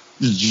poster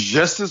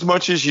just as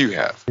much as you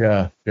have.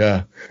 Yeah.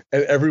 And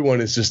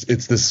everyone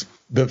is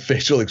the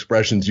facial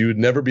expressions. You would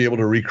never be able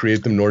to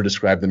recreate them nor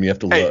describe them. You have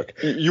to look.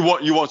 You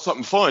want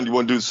something fun. You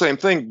want to do the same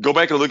thing. Go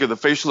back and look at the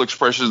facial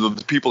expressions of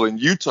the people in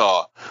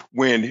Utah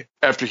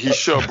after he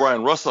shoved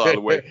Brian Russell out of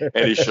the way,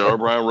 and he shoved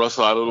Brian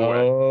Russell out of the way.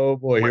 Oh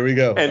boy, here we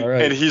go. And, all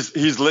right. And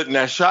he's letting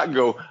that shot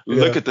go.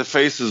 Look at the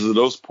faces of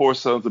those poor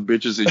sons of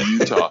bitches in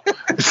Utah.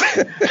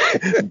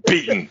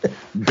 beaten.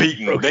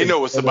 Okay. They know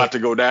what's about to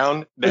go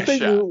down. They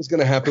knew what was going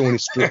to happen when he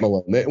stripped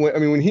Malone.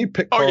 When he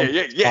picked. Oh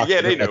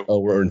yeah, they know. Oh,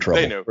 we're in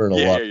trouble. They know. We're in a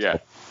lot of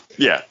trouble.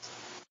 Yeah.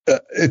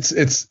 It's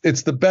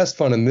the best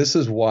fun, and this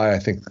is why I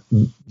think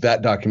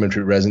that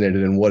documentary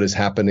resonated in what is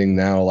happening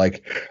now.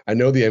 Like, I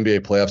know the NBA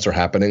playoffs are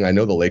happening. I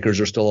know the Lakers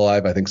are still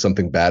alive. I think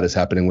something bad is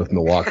happening with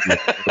Milwaukee.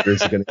 The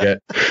Lakers are going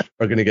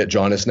to get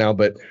Giannis now.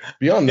 But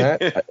beyond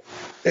that,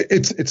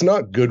 it's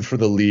not good for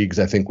the leagues.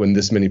 I think when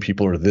this many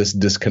people are this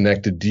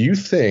disconnected. Do you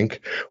think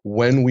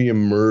when we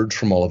emerge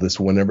from all of this,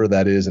 whenever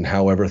that is, and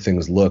however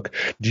things look,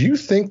 do you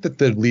think that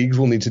the leagues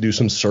will need to do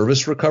some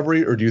service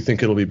recovery, or do you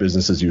think it'll be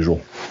business as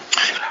usual?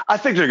 I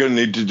think they're going to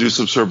need to do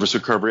some service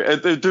recovery. I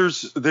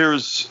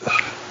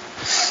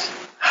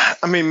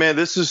mean, man,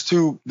 this is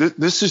too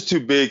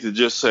big to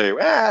just say,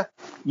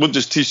 we'll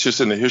just teach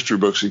this in the history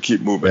books and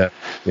keep moving.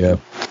 Yeah.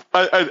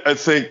 I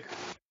think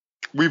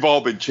we've all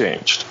been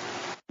changed.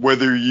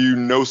 Whether you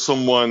know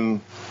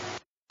someone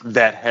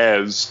that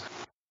has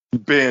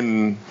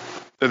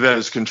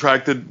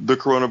contracted the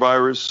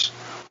coronavirus,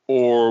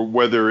 or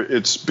whether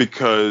it's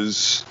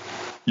because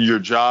your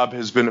job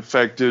has been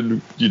affected,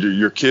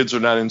 your kids are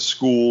not in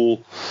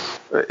school.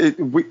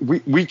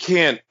 We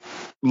can't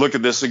look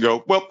at this and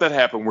go, well, that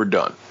happened, we're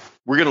done.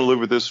 We're going to live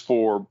with this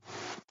for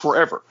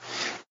forever.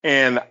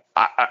 And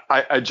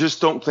I just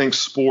don't think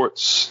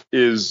sports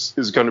is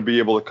going to be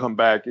able to come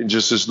back in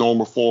just its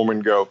normal form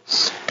and go,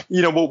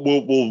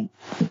 we'll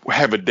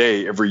have a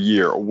day every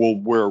year, or we'll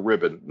wear a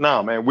ribbon.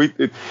 No, man,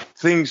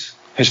 things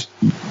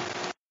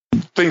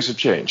have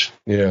changed.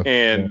 Yeah.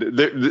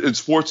 And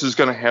sports is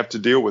going to have to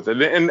deal with it.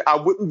 And I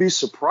wouldn't be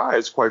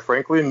surprised, quite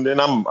frankly, and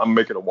I'm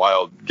making a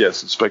wild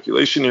guess and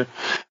speculation here,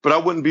 but I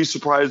wouldn't be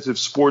surprised if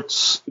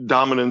sports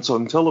dominance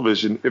on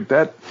television, if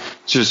that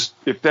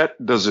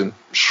doesn't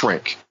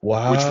shrink.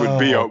 Wow.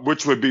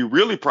 Which would be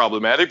really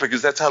problematic,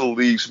 because that's how the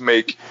leagues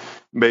make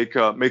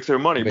their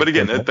money. But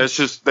again, that's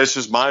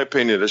just my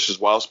opinion. That's just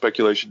wild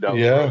speculation down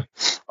the road.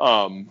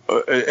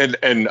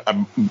 And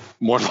I'm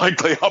more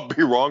likely I'll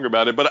be wrong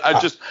about it. But I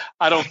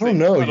don't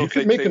know. You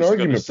could make an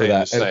argument for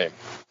that.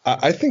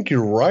 I think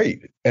you're right.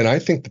 And I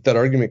think that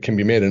argument can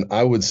be made. And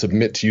I would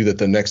submit to you that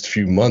the next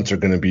few months are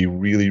going to be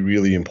really,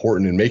 really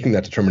important in making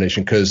that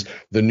determination, because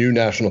the new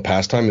national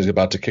pastime is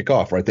about to kick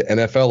off, right? The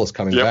NFL is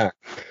coming back.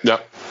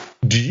 Yep.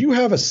 Do you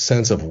have a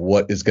sense of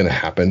what is going to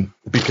happen?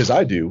 Because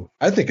I do.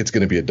 I think it's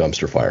going to be a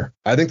dumpster fire.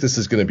 I think this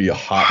is going to be a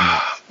hot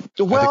mess.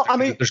 Well, I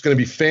mean, there's going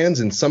to be fans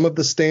in some of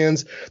the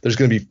stands. It's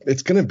going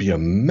to be a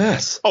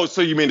mess. Oh,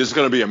 so you mean it's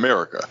going to be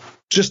America?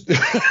 Just it's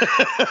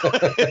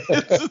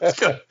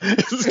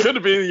going to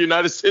be the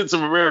United States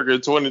of America in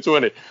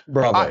 2020.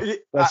 Bravo.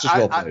 That's just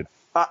well played.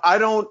 I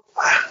don't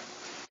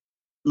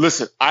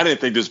listen. I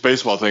didn't think this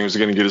baseball thing was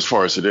going to get as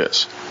far as it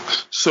is.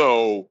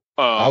 So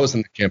I was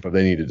in the camp of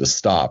they needed to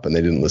stop, and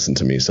they didn't listen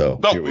to me. So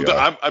here we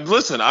are. I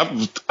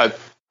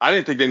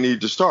didn't think they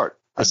needed to start.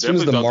 As soon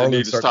as the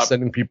Marlins start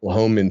sending people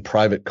home in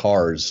private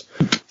cars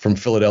from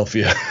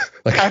Philadelphia,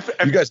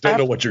 you guys don't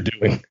know what you're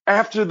doing.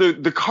 After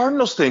the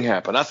Cardinals thing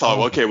happened, I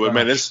thought,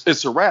 man,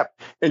 it's a wrap.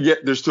 And yet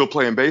they're still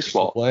playing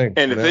baseball.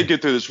 And if they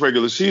get through this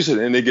regular season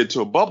and they get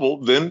to a bubble,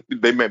 then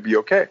they might be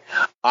okay.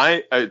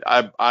 I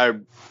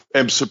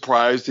am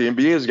surprised the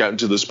NBA has gotten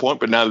to this point,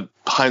 but now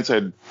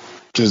hindsight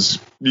has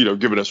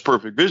given us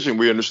perfect vision.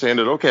 We understand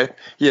that, okay,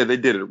 yeah, they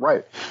did it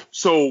right.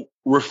 So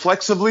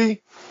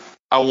reflexively,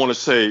 I want to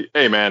say,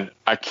 hey, man,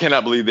 I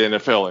cannot believe the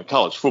NFL and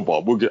college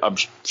football. I'm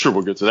sure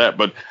we'll get to that,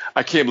 but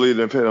I can't believe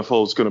the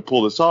NFL is going to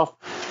pull this off.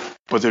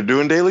 But they're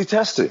doing daily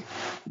testing.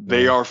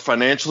 They are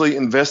financially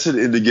invested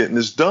into getting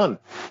this done.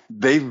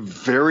 They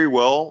very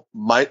well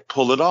might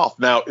pull it off.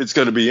 Now, it's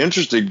going to be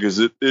interesting because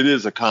it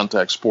is a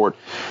contact sport.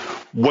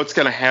 What's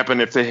going to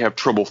happen if they have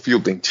trouble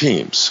fielding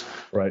teams?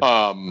 Right.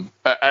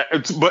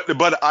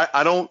 But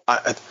I don't.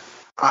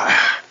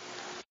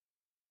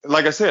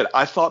 Like I said,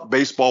 I thought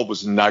baseball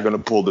was not going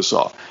to pull this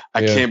off.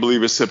 I can't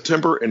believe it's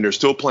September and they're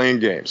still playing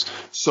games.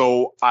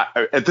 So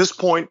at this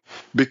point,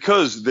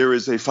 because there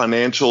is a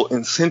financial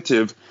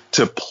incentive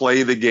to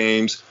play the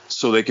games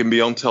so they can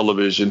be on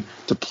television,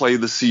 to play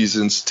the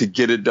seasons, to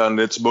get it done,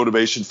 it's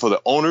motivation for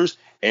the owners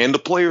and the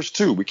players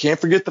too. We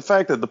can't forget the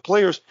fact that the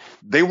players,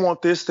 they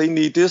want this, they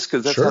need this,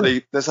 because that's how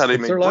they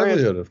make their bread.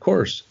 livelihood, of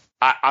course.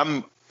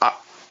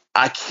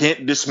 I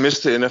can't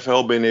dismiss the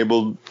NFL being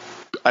able.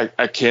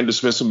 I can't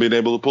dismiss them being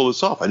able to pull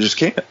this off. I just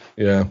can't.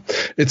 Yeah,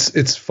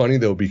 it's funny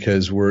though,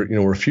 because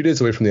we're a few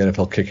days away from the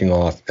NFL kicking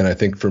off, and I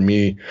think for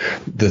me,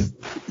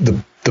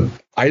 the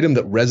item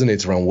that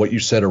resonates around what you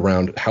said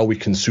around how we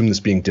consume this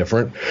being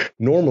different.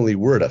 Normally,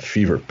 we're at a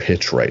fever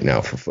pitch right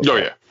now for football.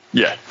 Oh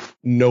yeah.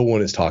 No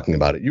one is talking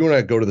about it. You and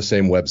I go to the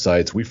same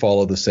websites. We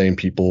follow the same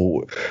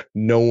people.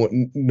 No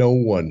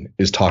one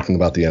is talking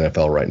about the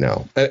NFL right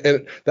now,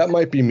 and that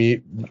might be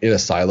me in a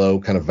silo,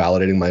 kind of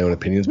validating my own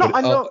opinions. No, but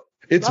I know.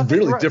 It's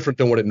really different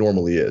than what it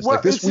normally is. Well,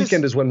 like this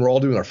weekend is when we're all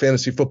doing our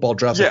fantasy football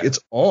drafts. Yeah. Like it's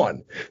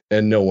on,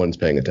 and no one's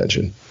paying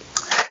attention.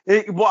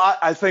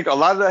 I think a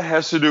lot of that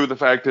has to do with the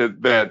fact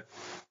that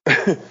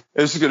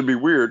this is going to be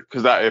weird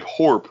because I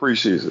abhor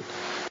preseason.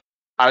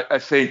 I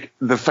think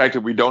the fact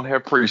that we don't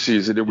have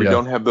preseason and we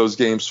don't have those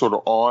games sort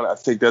of on, I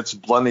think that's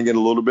blending it a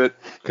little bit.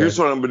 Okay. Here's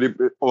what I'm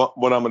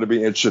going to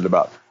be interested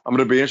about. I'm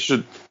going to be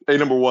interested.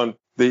 Number one,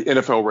 the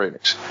NFL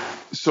ratings.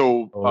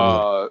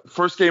 So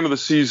first game of the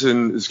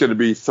season is going to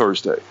be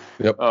Thursday.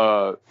 Yep.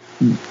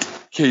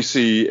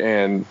 KC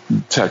and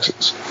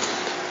Texans.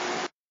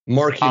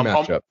 Marquee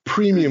matchup.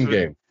 Premium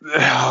game.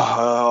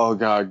 Oh,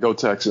 God. Go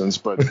Texans,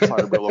 but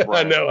fire Bill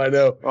O'Brien. I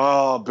know.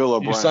 Oh, Bill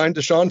O'Brien. You signed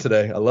Deshaun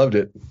today. I loved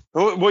it.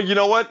 Well, you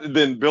know what?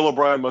 Then Bill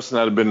O'Brien must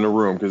not have been in the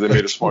room because they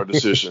made a smart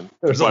decision.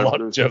 There's a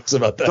lot of jokes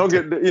about that. I'll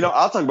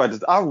talk about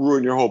this. I'll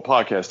ruin your whole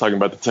podcast talking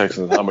about the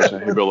Texans and how much I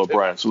hate Bill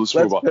O'Brien. So let's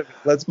move on.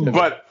 Let's move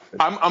But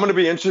I'm going to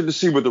be interested to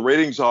see what the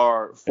ratings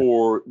are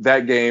for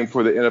that game,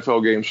 for the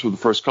NFL games for the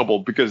first couple,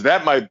 because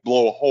that might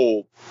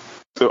blow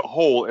the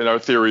hole in our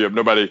theory of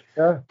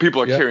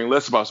people are caring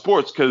less about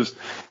sports, because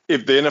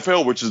if the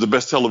NFL, which is the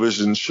best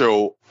television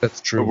show, that's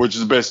true, which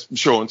is the best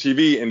show on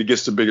TV and it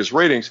gets the biggest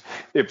ratings,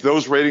 if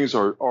those ratings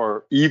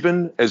are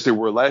even as they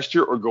were last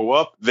year or go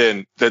up,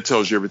 then that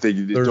tells you everything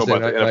you need to know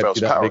about the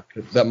NFL's power.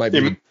 That might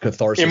be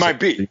catharsis. It might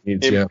be.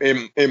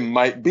 It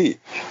might be.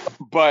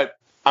 But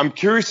I'm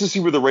curious to see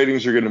where the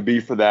ratings are going to be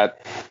for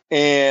that.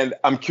 And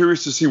I'm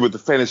curious to see what the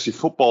fantasy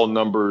football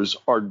numbers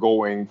are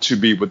going to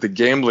be, what the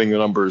gambling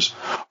numbers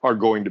are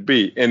going to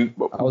be. And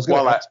I was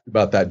going to ask you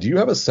about that. Do you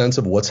have a sense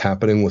of what's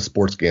happening with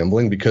sports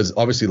gambling? Because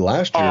obviously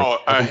last year.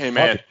 Hey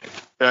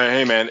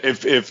man.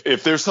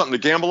 If there's something to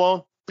gamble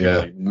on,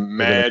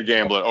 mad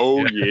gambling.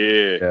 Oh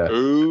yeah.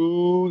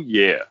 Oh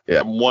yeah.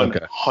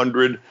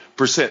 100%.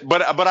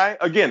 But I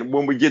again,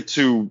 when we get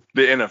to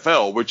the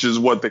NFL, which is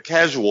what the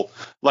casual,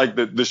 like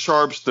the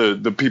sharps,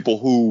 the people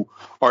who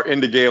are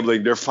into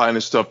gambling, they're finding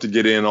stuff to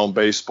get in on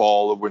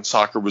baseball, when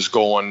soccer was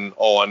going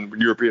on, when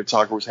European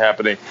soccer was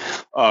happening,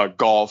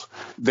 golf.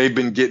 They've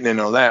been getting in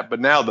on that. But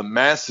now the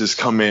masses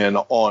come in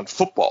on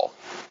football,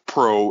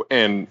 pro,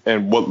 and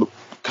what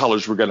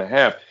college we're going to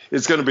have.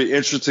 It's going to be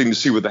interesting to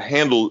see what the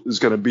handle is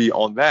going to be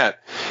on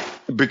that,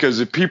 because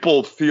if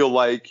people feel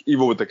like,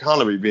 even with the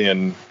economy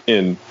being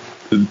in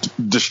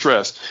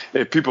distress,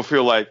 if people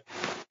feel like,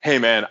 hey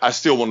man, I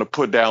still want to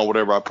put down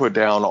whatever I put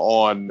down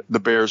on the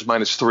Bears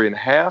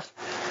 -3.5,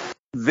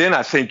 then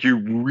I think you're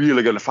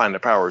really going to find the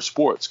power of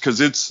sports, because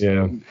this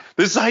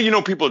is how you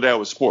know people are down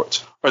with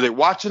sports. Are they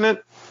watching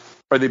it?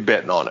 Are they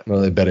betting on it? Are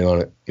they betting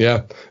on it?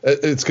 Yeah.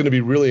 It's going to be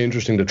really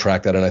interesting to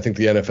track that. And I think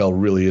the NFL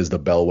really is the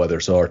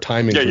bellwether. So our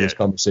timing for this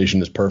conversation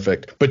is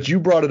perfect. But you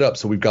brought it up,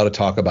 so we've got to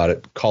talk about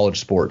it. College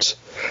sports.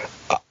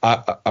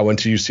 I went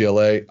to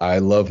UCLA. I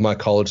love my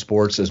college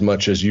sports as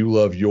much as you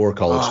love your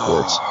college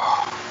sports.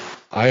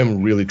 I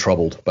am really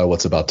troubled by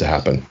what's about to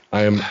happen.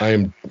 I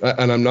am,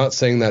 and I'm not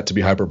saying that to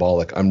be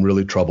hyperbolic. I'm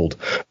really troubled.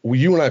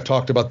 You and I have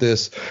talked about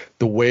this,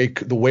 the way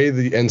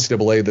the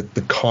NCAA,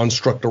 the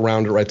construct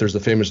around it, right? There's the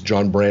famous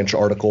John Branch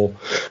article.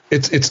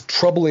 It's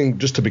troubling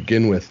just to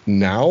begin with.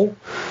 Now,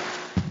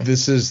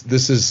 this is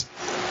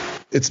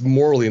it's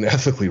morally and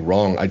ethically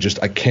wrong. I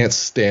can't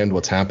stand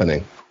what's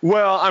happening.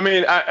 Well, I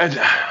mean,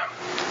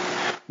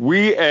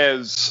 we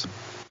as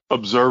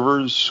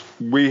observers,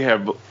 we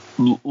have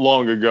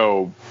long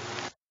ago,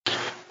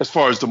 as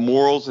far as the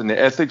morals and the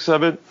ethics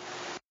of it,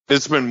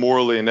 it's been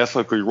morally and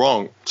ethically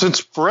wrong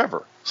since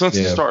forever, since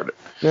it started.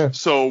 Yeah.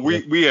 So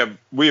we have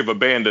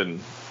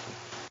abandoned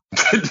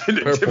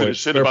giving a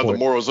shit about the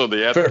morals or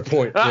the ethics. Fair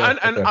point. Yeah,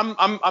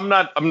 I'm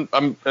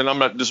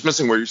not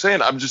dismissing what you're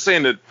saying. I'm just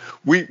saying that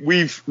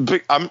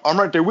I'm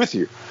right there with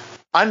you.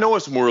 I know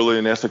it's morally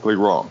and ethically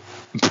wrong,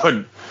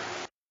 but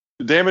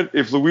damn it,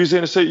 if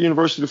Louisiana State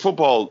University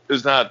football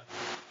is not,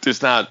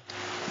 it's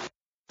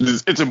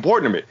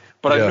important to me.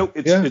 But I know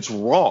it's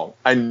wrong.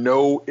 I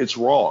know it's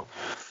wrong.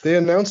 They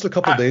announced a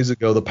couple days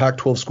ago the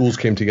Pac-12 schools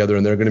came together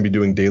and they're going to be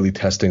doing daily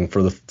testing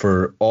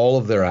for all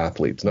of their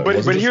athletes.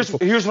 But here's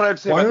what I'd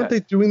say. Why aren't they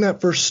doing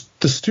that for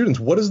the students?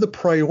 What is the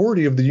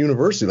priority of the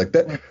university? Like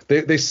that,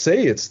 they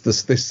say it's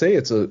this. They say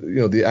it's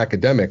the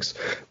academics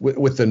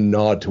with the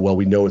nod to, well,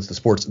 we know it's the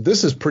sports.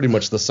 This is pretty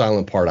much the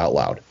silent part out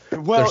loud.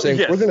 Well, they're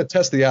saying we're going to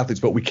test the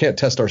athletes, but we can't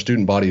test our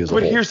student body as a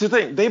whole. But here's the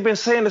thing: they've been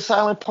saying the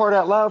silent part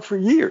out loud for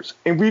years,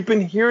 and we've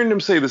been hearing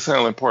them say the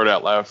silent part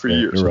out loud for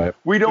years. You're right.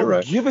 We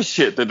don't give a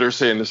shit that they're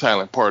saying the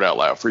silent part out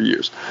loud for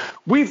years.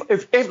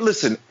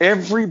 Listen,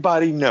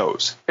 everybody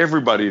knows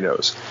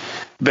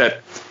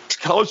that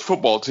college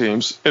football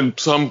teams and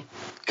some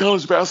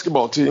college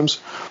basketball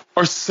teams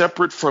are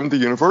separate from the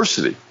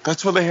university.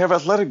 That's why they have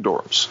athletic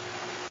dorms.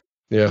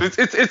 Yeah,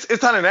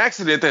 it's not an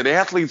accident that the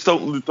athletes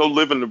don't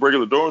live in the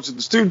regular dorms with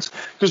the students,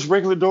 because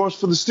regular dorms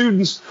for the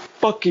students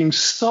fucking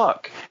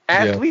suck.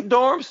 Athlete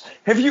dorms?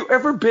 Have you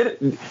ever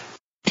been?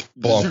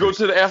 Did you go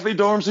to the athlete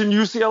dorms in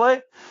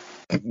UCLA?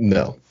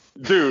 No,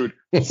 dude.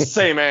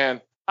 Say,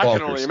 man, I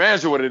can only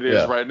imagine what it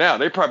is right now.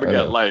 They probably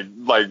got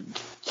like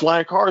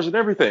flying cars and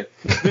everything.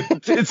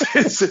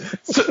 The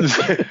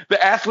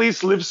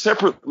athletes live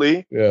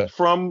separately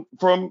from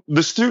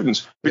the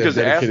students, because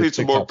the athletes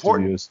are more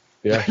important.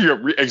 Yeah,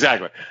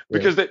 exactly.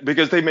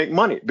 Because they make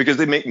money. Because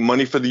they make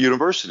money for the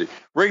university.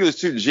 Regular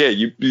students,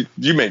 you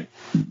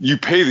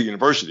pay the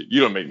university.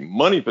 You don't make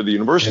money for the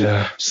university.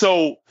 Yeah.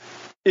 So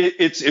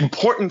it's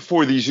important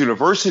for these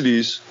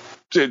universities,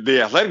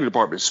 the athletic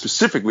department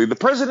specifically, the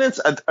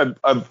presidents in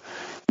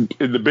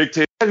the Big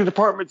Ten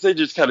departments, they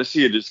just kind of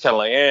see it as kind of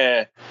like,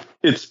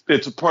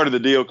 it's a part of the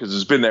deal because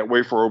it's been that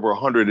way for over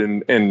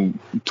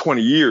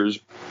 120 years.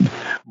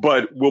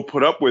 But we'll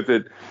put up with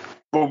it.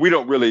 But we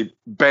don't really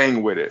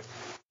bang with it.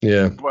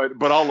 Yeah.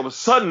 But all of a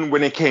sudden,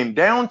 when it came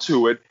down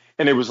to it,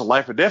 and it was a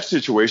life or death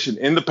situation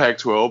in the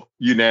Pac-12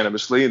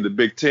 unanimously, in the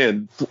Big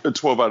Ten,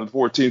 12 out of the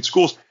 14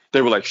 schools,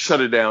 they were like,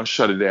 shut it down,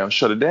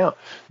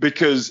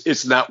 because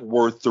it's not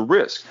worth the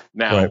risk.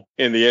 Now,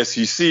 in the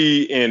SEC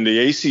and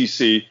the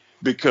ACC,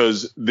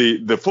 because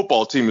the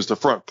football team is the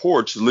front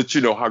porch to let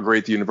you know how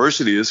great the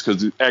university is,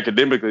 because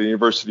academically the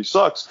university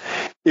sucks.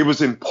 It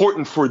was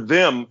important for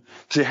them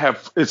to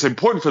have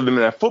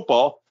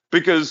football.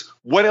 Because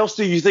what else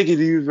do you think of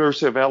the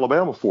University of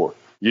Alabama for?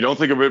 You don't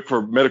think of it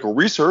for medical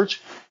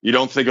research. You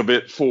don't think of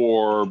it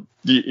for, for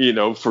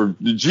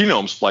the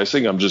genome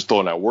splicing. I'm just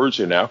throwing out words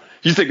here now.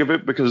 You think of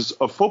it because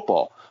of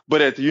football.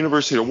 But at the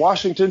University of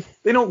Washington,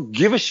 they don't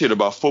give a shit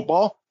about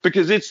football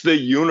because it's the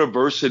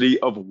University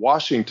of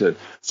Washington.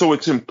 So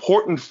it's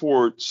important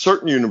for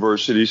certain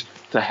universities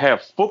to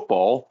have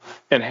football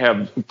and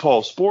have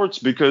fall sports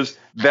because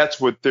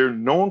that's what they're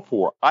known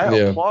for. I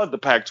applaud the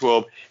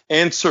Pac-12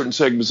 and certain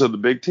segments of the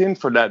Big Ten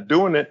for not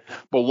doing it.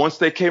 But once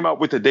they came out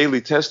with the daily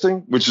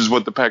testing, which is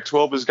what the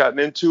Pac-12 has gotten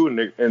into,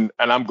 and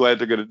I'm glad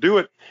they're going to do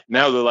it,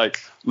 now they're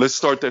like, let's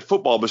start that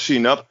football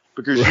machine up.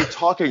 Because you're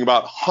talking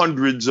about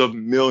hundreds of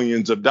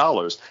millions of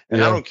dollars.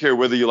 And I don't care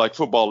whether you like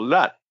football or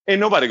not. Ain't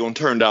nobody going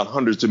to turn down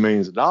hundreds of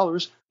millions of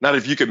dollars. Not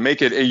if you can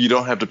make it and you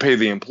don't have to pay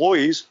the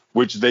employees,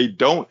 which they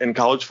don't in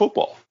college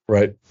football.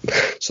 Right.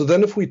 So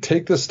then if we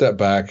take this step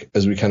back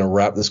as we kind of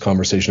wrap this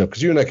conversation up,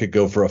 because you and I could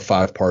go for a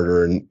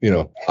 5-parter and,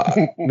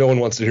 no one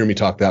wants to hear me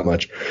talk that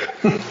much.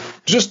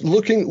 Just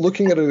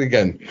looking at it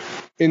again,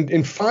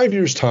 in 5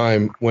 years'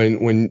 time,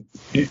 when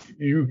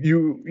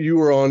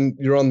you're on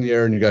the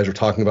air and you guys are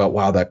talking about,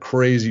 wow, that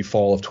crazy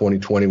fall of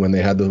 2020 when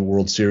they had the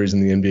World Series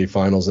and the NBA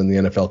Finals and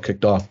the NFL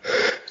kicked off,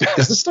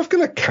 is this stuff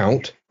going to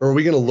count? Or are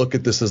we going to look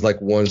at this as like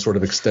one sort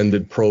of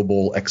extended Pro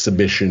Bowl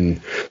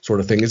exhibition sort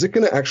of thing? Is it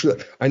going to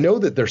actually – I know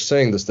that they're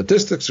saying the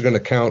statistics are going to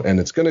count and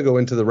it's going to go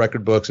into the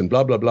record books and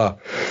blah, blah, blah.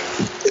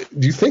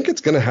 Do you think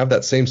it's going to have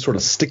that same sort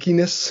of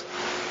stickiness?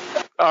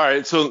 All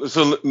right, so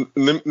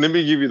let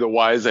me give you the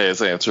wise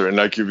ass answer and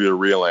not give you the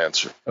real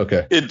answer.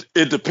 Okay.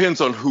 It depends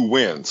on who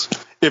wins.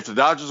 If the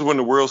Dodgers win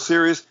the World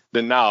Series,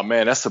 then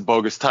man, that's a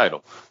bogus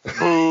title.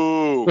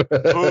 Boo,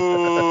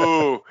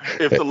 boo.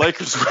 If the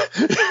Lakers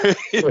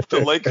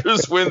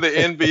win the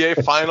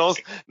NBA Finals,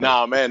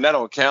 man, that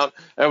don't count.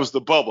 That was the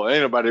bubble.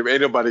 Ain't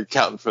nobody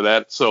counting for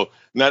that. So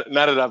now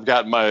that I've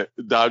got my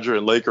Dodger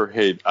and Laker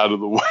hate out of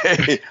the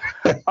way,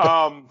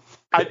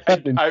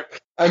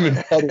 I'm in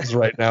puddles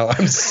right now.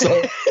 I'm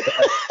so.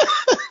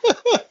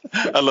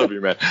 I love you,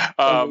 man.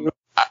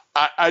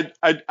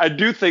 I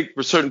do think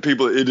for certain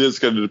people it is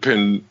going to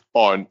depend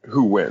on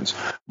who wins,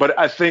 but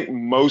I think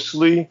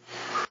mostly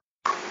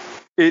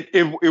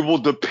it will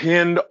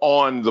depend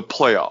on the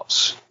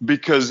playoffs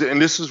because,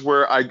 and this is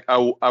where I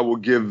will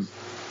give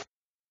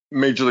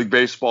Major League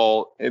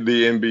Baseball,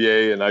 the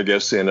NBA, and I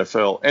guess the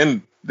NFL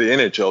and the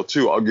NHL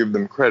too. I'll give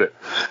them credit.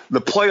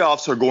 The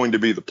playoffs are going to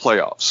be the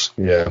playoffs.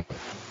 Yeah.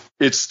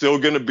 It's still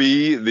going to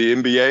be the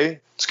NBA.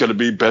 It's going to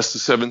be best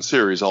of 7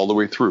 series all the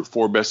way through,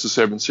 4 best of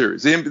 7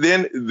 series. Then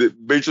the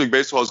Major League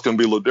Baseball is going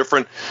to be a little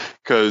different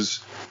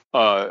because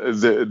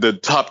the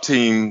top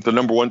team, the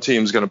number 1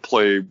 team, is going to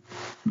play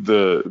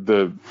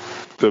the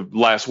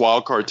last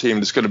wild card team.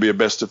 It's going to be a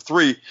best of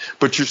 3,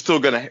 but you're still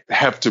going to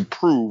have to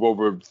prove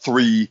over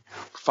 3,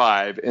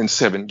 5, and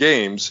 7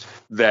 games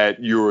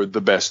that you're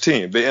the best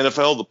team. The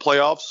NFL, the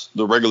playoffs,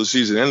 the regular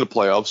season and the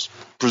playoffs,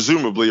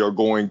 presumably are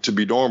going to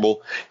be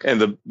normal.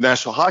 And the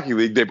National Hockey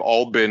League, they've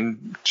all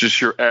been just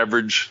your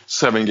average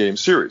 7-game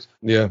series.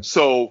 Yeah.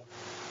 So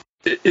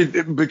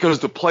because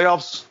the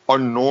playoffs are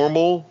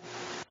normal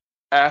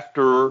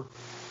after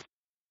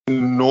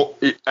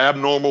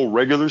abnormal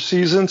regular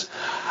seasons,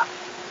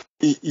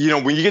 when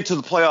you get to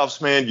the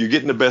playoffs, man, you're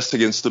getting the best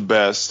against the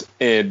best,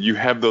 and you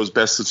have those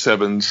best of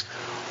 7s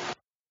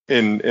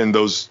in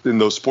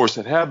those sports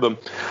that have them.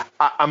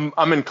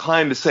 I'm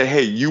inclined to say,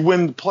 hey, you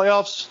win the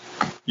playoffs,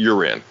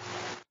 you're in,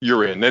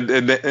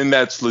 and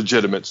that's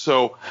legitimate.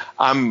 So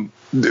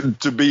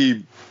to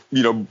be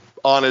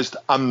honest,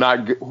 I'm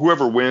not.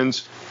 Whoever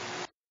wins,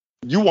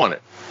 you won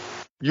it.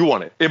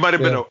 It might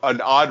have been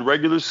an odd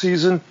regular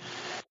season,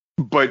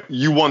 but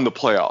you won the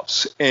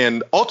playoffs,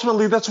 and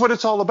ultimately that's what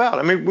it's all about.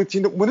 I mean,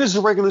 when has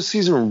the regular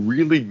season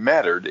really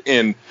mattered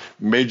in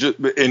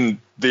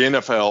the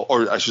NFL,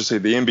 or I should say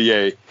the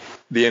NBA,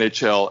 the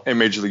NHL, and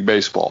Major League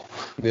Baseball?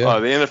 Yeah.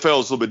 The NFL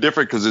is a little bit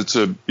different because it's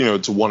a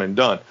one and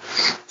done.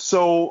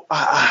 So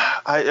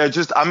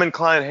I'm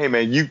inclined. Hey,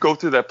 man, you go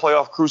through that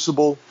playoff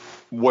crucible,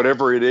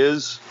 whatever it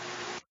is,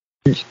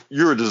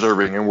 you're a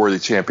deserving and worthy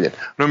champion,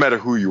 no matter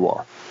who you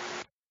are.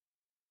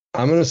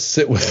 I'm going to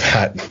sit with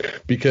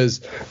that because,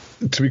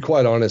 to be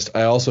quite honest,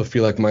 I also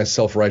feel like my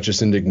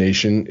self-righteous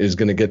indignation is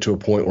going to get to a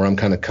point where I'm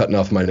kind of cutting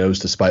off my nose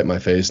to spite my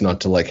face,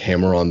 not to like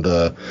hammer on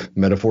the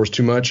metaphors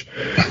too much.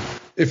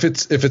 If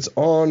it's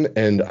on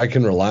and I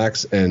can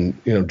relax and,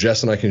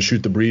 Jess and I can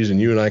shoot the breeze and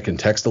you and I can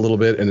text a little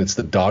bit and it's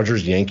the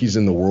Dodgers Yankees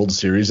in the World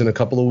Series in a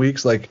couple of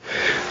weeks, like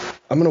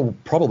I'm going to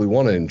probably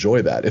want to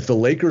enjoy that. If the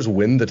Lakers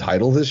win the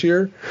title this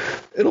year,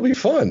 it'll be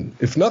fun.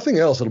 If nothing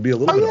else, it'll be a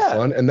little bit of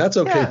fun, and that's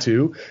okay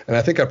too. And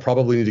I think I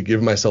probably need to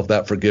give myself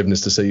that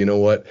forgiveness to say, you know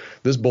what,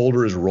 this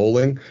boulder is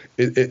rolling.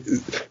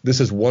 This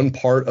is one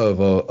part of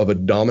a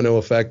domino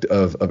effect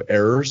of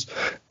errors,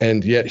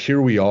 and yet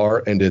here we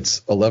are, and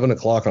it's 11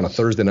 o'clock on a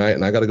Thursday night,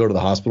 and I got to go to the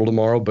hospital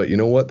tomorrow. But you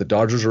know what, the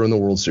Dodgers are in the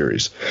World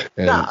Series,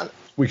 and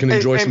we can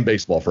enjoy some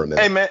baseball for a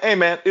minute. Hey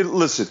man,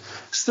 listen,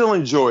 still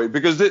enjoy it,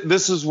 because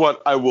this is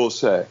what I will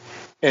say,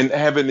 and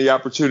having the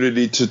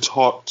opportunity to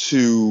talk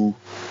to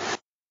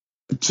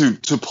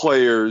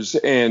players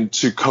and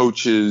to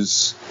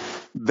coaches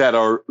that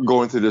are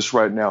going through this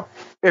right now.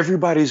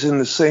 Everybody's in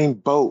the same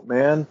boat,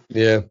 man.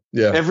 Yeah.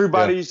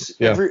 Everybody's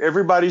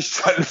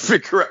trying to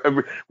figure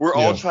out. We're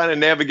all trying to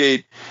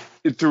navigate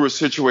through a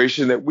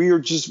situation that we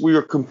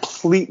are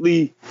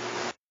completely.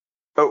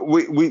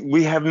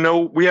 We have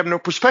no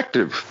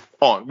perspective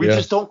on. We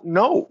just don't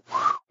know.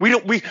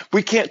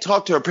 We can't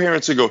talk to our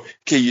parents and go,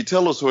 can you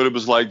tell us what it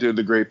was like during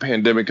the great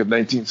pandemic of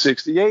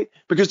 1968?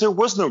 Because there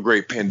was no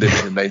great pandemic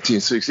in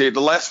 1968.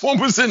 The last one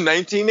was in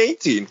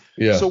 1918.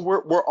 Yeah. So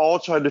we're all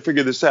trying to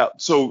figure this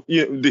out. So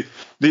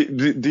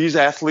these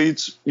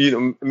athletes,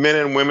 men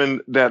and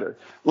women that are,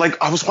 like,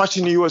 I was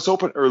watching the U.S.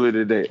 Open earlier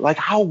today. Like,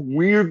 how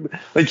weird.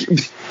 Like,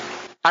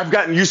 I've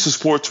gotten used to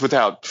sports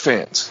without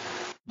fans.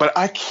 But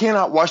I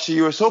cannot watch the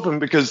U.S. Open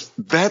because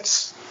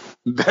that's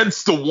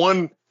the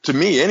one to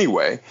me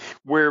anyway,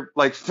 where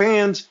like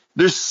fans,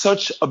 there's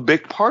such a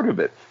big part of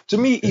it. To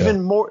me,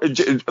 even more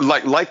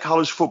like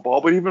college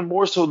football, but even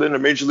more so than a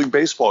Major League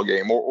Baseball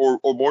game, or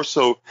more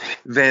so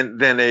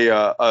than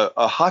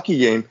a hockey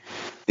game.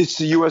 It's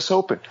the U.S.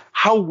 Open.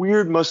 How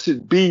weird must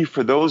it be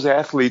for those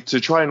athletes to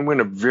try and win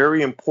a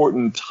very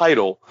important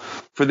title,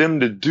 for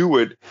them to do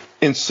it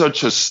in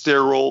such a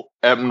sterile,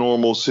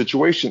 abnormal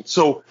situation?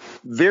 So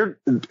they're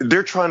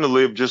trying to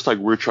live just like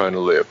we're trying to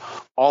live.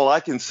 All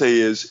I can say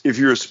is, if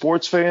you're a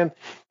sports fan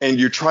and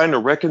you're trying to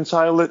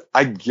reconcile it,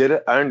 I get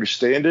it, I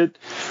understand it,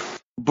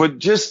 but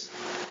just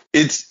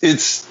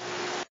it's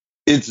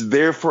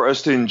there for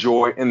us to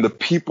enjoy, and the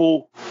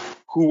people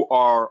who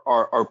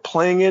are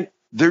playing it,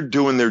 they're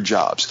doing their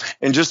jobs.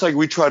 And just like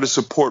we try to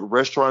support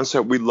restaurants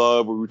that we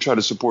love, or we try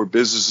to support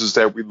businesses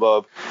that we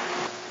love,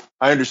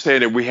 I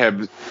understand that we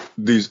have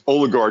these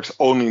oligarchs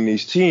owning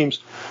these teams.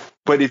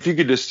 But if you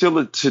could distill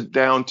it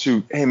down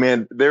to, hey,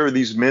 man, there are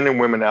these men and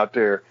women out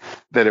there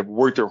that have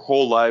worked their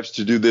whole lives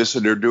to do this,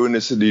 and they're doing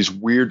this in these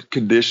weird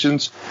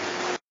conditions,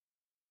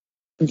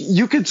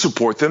 you can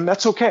support them.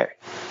 That's okay.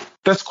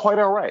 That's quite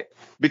all right,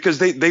 because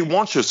they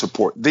want your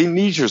support. They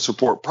need your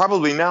support,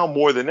 probably now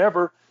more than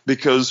ever,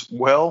 because,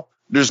 well,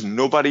 there's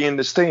nobody in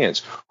the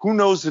stands. Who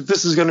knows if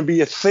this is going to be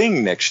a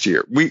thing next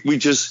year?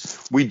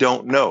 We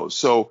don't know.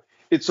 So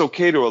it's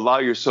okay to allow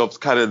yourself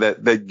kind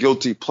of that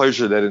guilty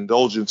pleasure, that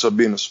indulgence of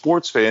being a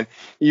sports fan,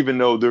 even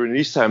though during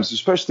these times,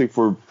 especially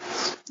for,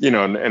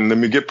 and let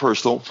me get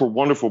personal, for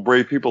wonderful,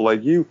 brave people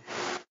like you,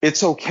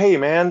 it's okay,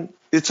 man.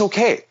 It's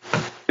okay.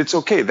 It's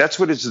okay. That's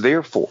what it's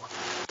there for.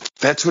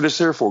 That's what it's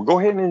there for. Go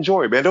ahead and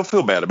enjoy it, man. Don't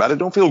feel bad about it.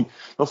 Don't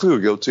feel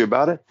guilty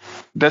about it.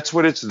 That's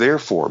what it's there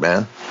for,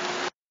 man.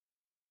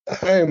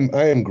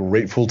 I am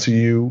grateful to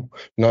you,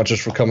 not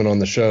just for coming on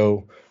the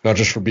show, not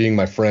just for being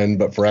my friend,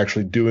 but for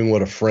actually doing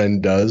what a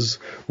friend does,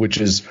 which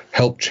is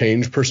help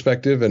change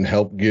perspective and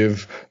help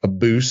give a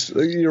boost.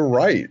 You're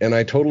right. And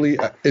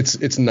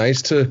it's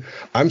nice to,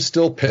 I'm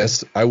still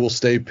pissed. I will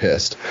stay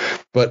pissed,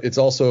 but it's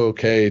also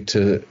okay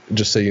to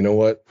just say, you know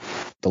what?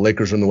 The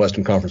Lakers are in the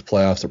Western Conference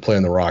playoffs. They're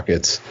playing the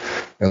Rockets,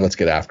 and let's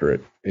get after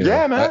it.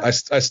 Man. I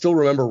still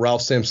remember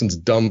Ralph Sampson's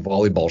dumb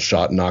volleyball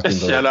shot knocking.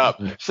 Shut up,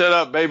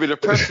 baby. The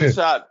Preston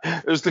shot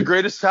is the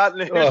greatest shot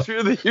in the history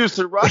of the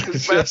Houston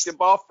Rockets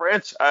basketball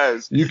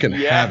franchise. You can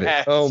have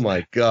it. Oh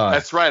my God.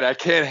 That's right. I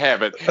can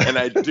have it, and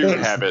I do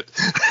have it.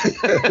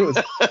 It was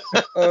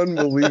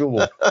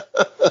unbelievable.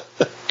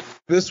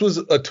 This was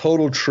a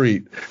total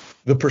treat.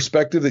 The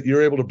perspective that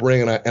you're able to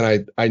bring,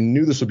 and I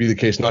knew this would be the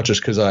case, not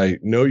just because I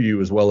know you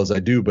as well as I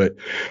do, but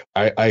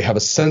I have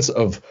a sense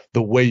of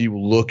the way you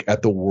look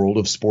at the world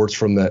of sports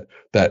from that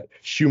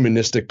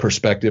humanistic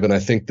perspective. And I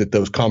think that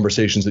those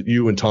conversations that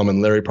you and Tom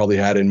and Larry probably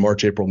had in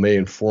March, April, May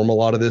inform a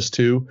lot of this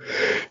too.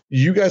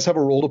 You guys have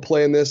a role to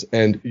play in this,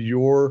 and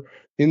your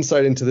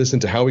insight into this,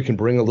 into how we can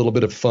bring a little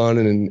bit of fun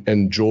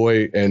and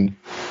joy and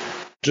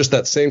just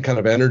that same kind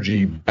of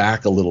energy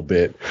back a little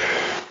bit.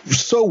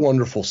 So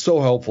wonderful,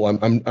 so helpful.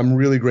 I'm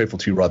really grateful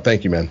to you, Rod.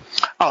 Thank you, man.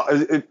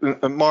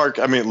 Mark,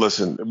 I mean,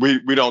 listen,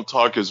 we don't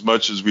talk as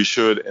much as we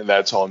should, and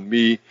that's on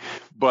me.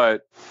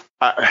 But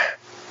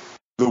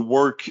the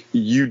work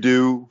you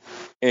do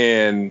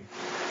and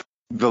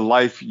the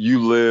life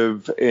you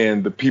live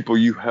and the people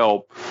you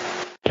help,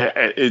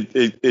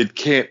 it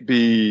can't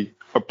be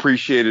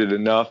appreciated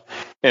enough.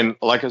 And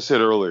like I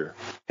said earlier,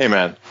 hey,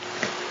 man,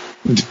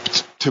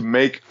 to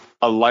make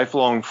a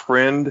lifelong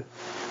friend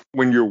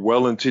when you're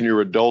well into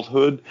your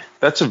adulthood,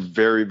 that's a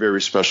very,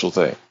 very special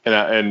thing.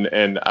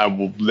 And I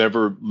will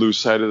never lose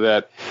sight of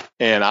that.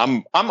 And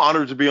I'm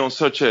honored to be on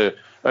such an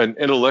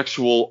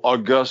intellectual,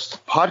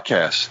 august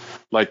podcast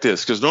like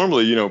this. Because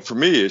normally, for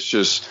me,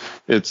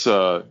 it's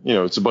a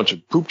bunch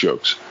of poop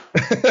jokes,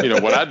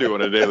 what I do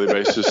on a daily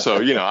basis. So,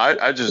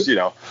 I just,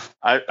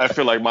 I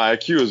feel like my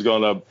IQ has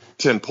gone up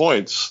 10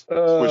 points,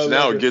 which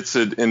now gets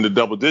it into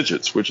double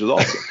digits, which is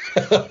awesome.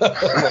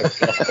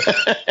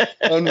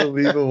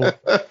 Unbelievable.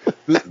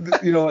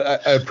 I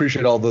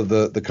appreciate all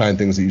the kind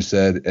things that you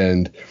said,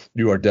 and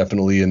you are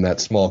definitely in that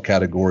small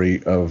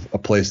category of a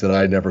place that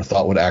I never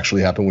thought would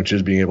actually happen, which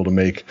is being able to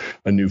make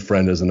a new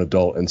friend as an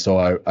adult. And so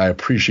I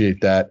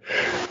appreciate that.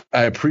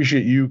 I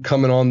appreciate you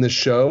coming on this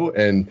show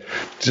and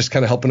just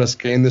kind of helping us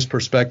gain this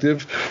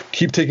perspective.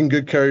 Keep taking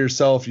good care of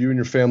yourself. You and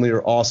your family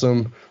are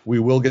awesome. We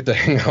will get to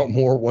hang out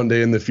more one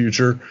day in the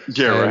future.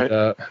 Yeah, and,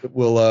 right.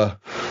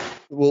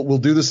 We'll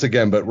do this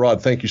again. But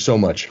Rod, thank you so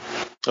much.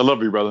 I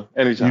love you, brother.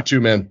 Anytime. You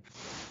too, man.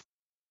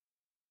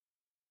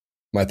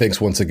 My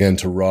thanks once again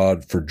to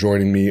Rod for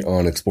joining me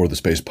on Explore the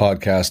Space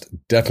podcast.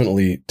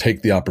 Definitely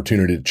take the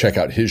opportunity to check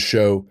out his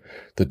show,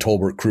 the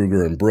Tolbert,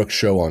 Kruger, and Brooks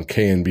show on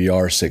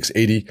KNBR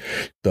 680.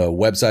 The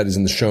website is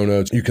in the show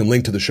notes. You can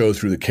link to the show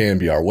through the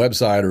KNBR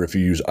website, or if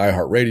you use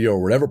iHeartRadio or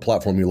whatever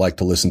platform you like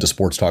to listen to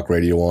sports talk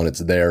radio on, it's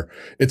there.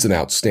 It's an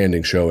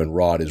outstanding show, and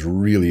Rod is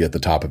really at the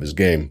top of his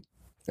game.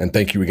 And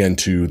thank you again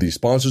to the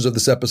sponsors of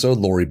this episode,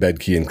 Lori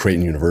Bedke and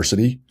Creighton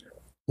University.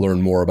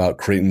 Learn more about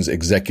Creighton's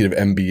Executive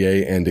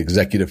MBA and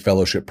Executive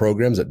Fellowship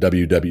programs at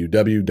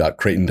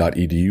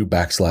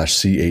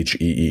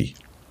www.creighton.edu/CHEE.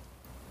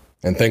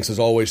 And thanks as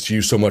always to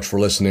you so much for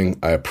listening.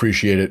 I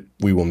appreciate it.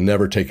 We will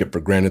never take it for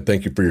granted.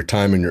 Thank you for your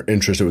time and your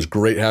interest. It was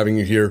great having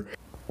you here.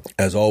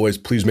 As always,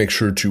 please make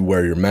sure to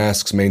wear your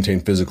masks,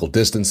 maintain physical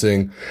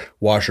distancing,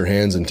 wash your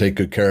hands, and take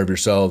good care of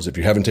yourselves. If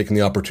you haven't taken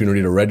the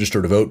opportunity to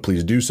register to vote,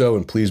 please do so.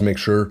 And please make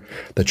sure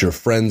that your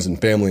friends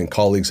and family and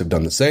colleagues have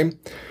done the same.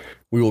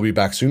 We will be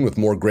back soon with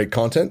more great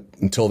content.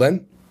 Until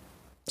then,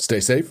 stay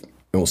safe,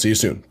 and we'll see you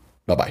soon.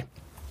 Bye-bye.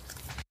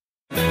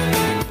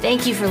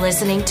 Thank you for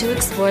listening to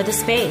Explore the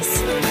Space.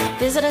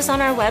 Visit us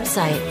on our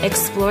website,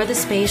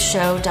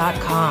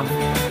 explorethespaceshow.com,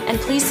 and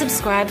please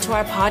subscribe to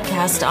our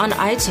podcast on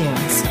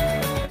iTunes.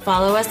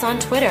 Follow us on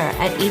Twitter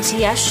at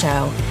ETS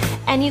Show,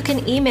 and you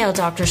can email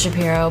Dr.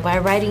 Shapiro by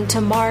writing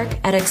to Mark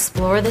at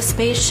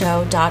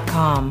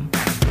explorethespaceshow.com.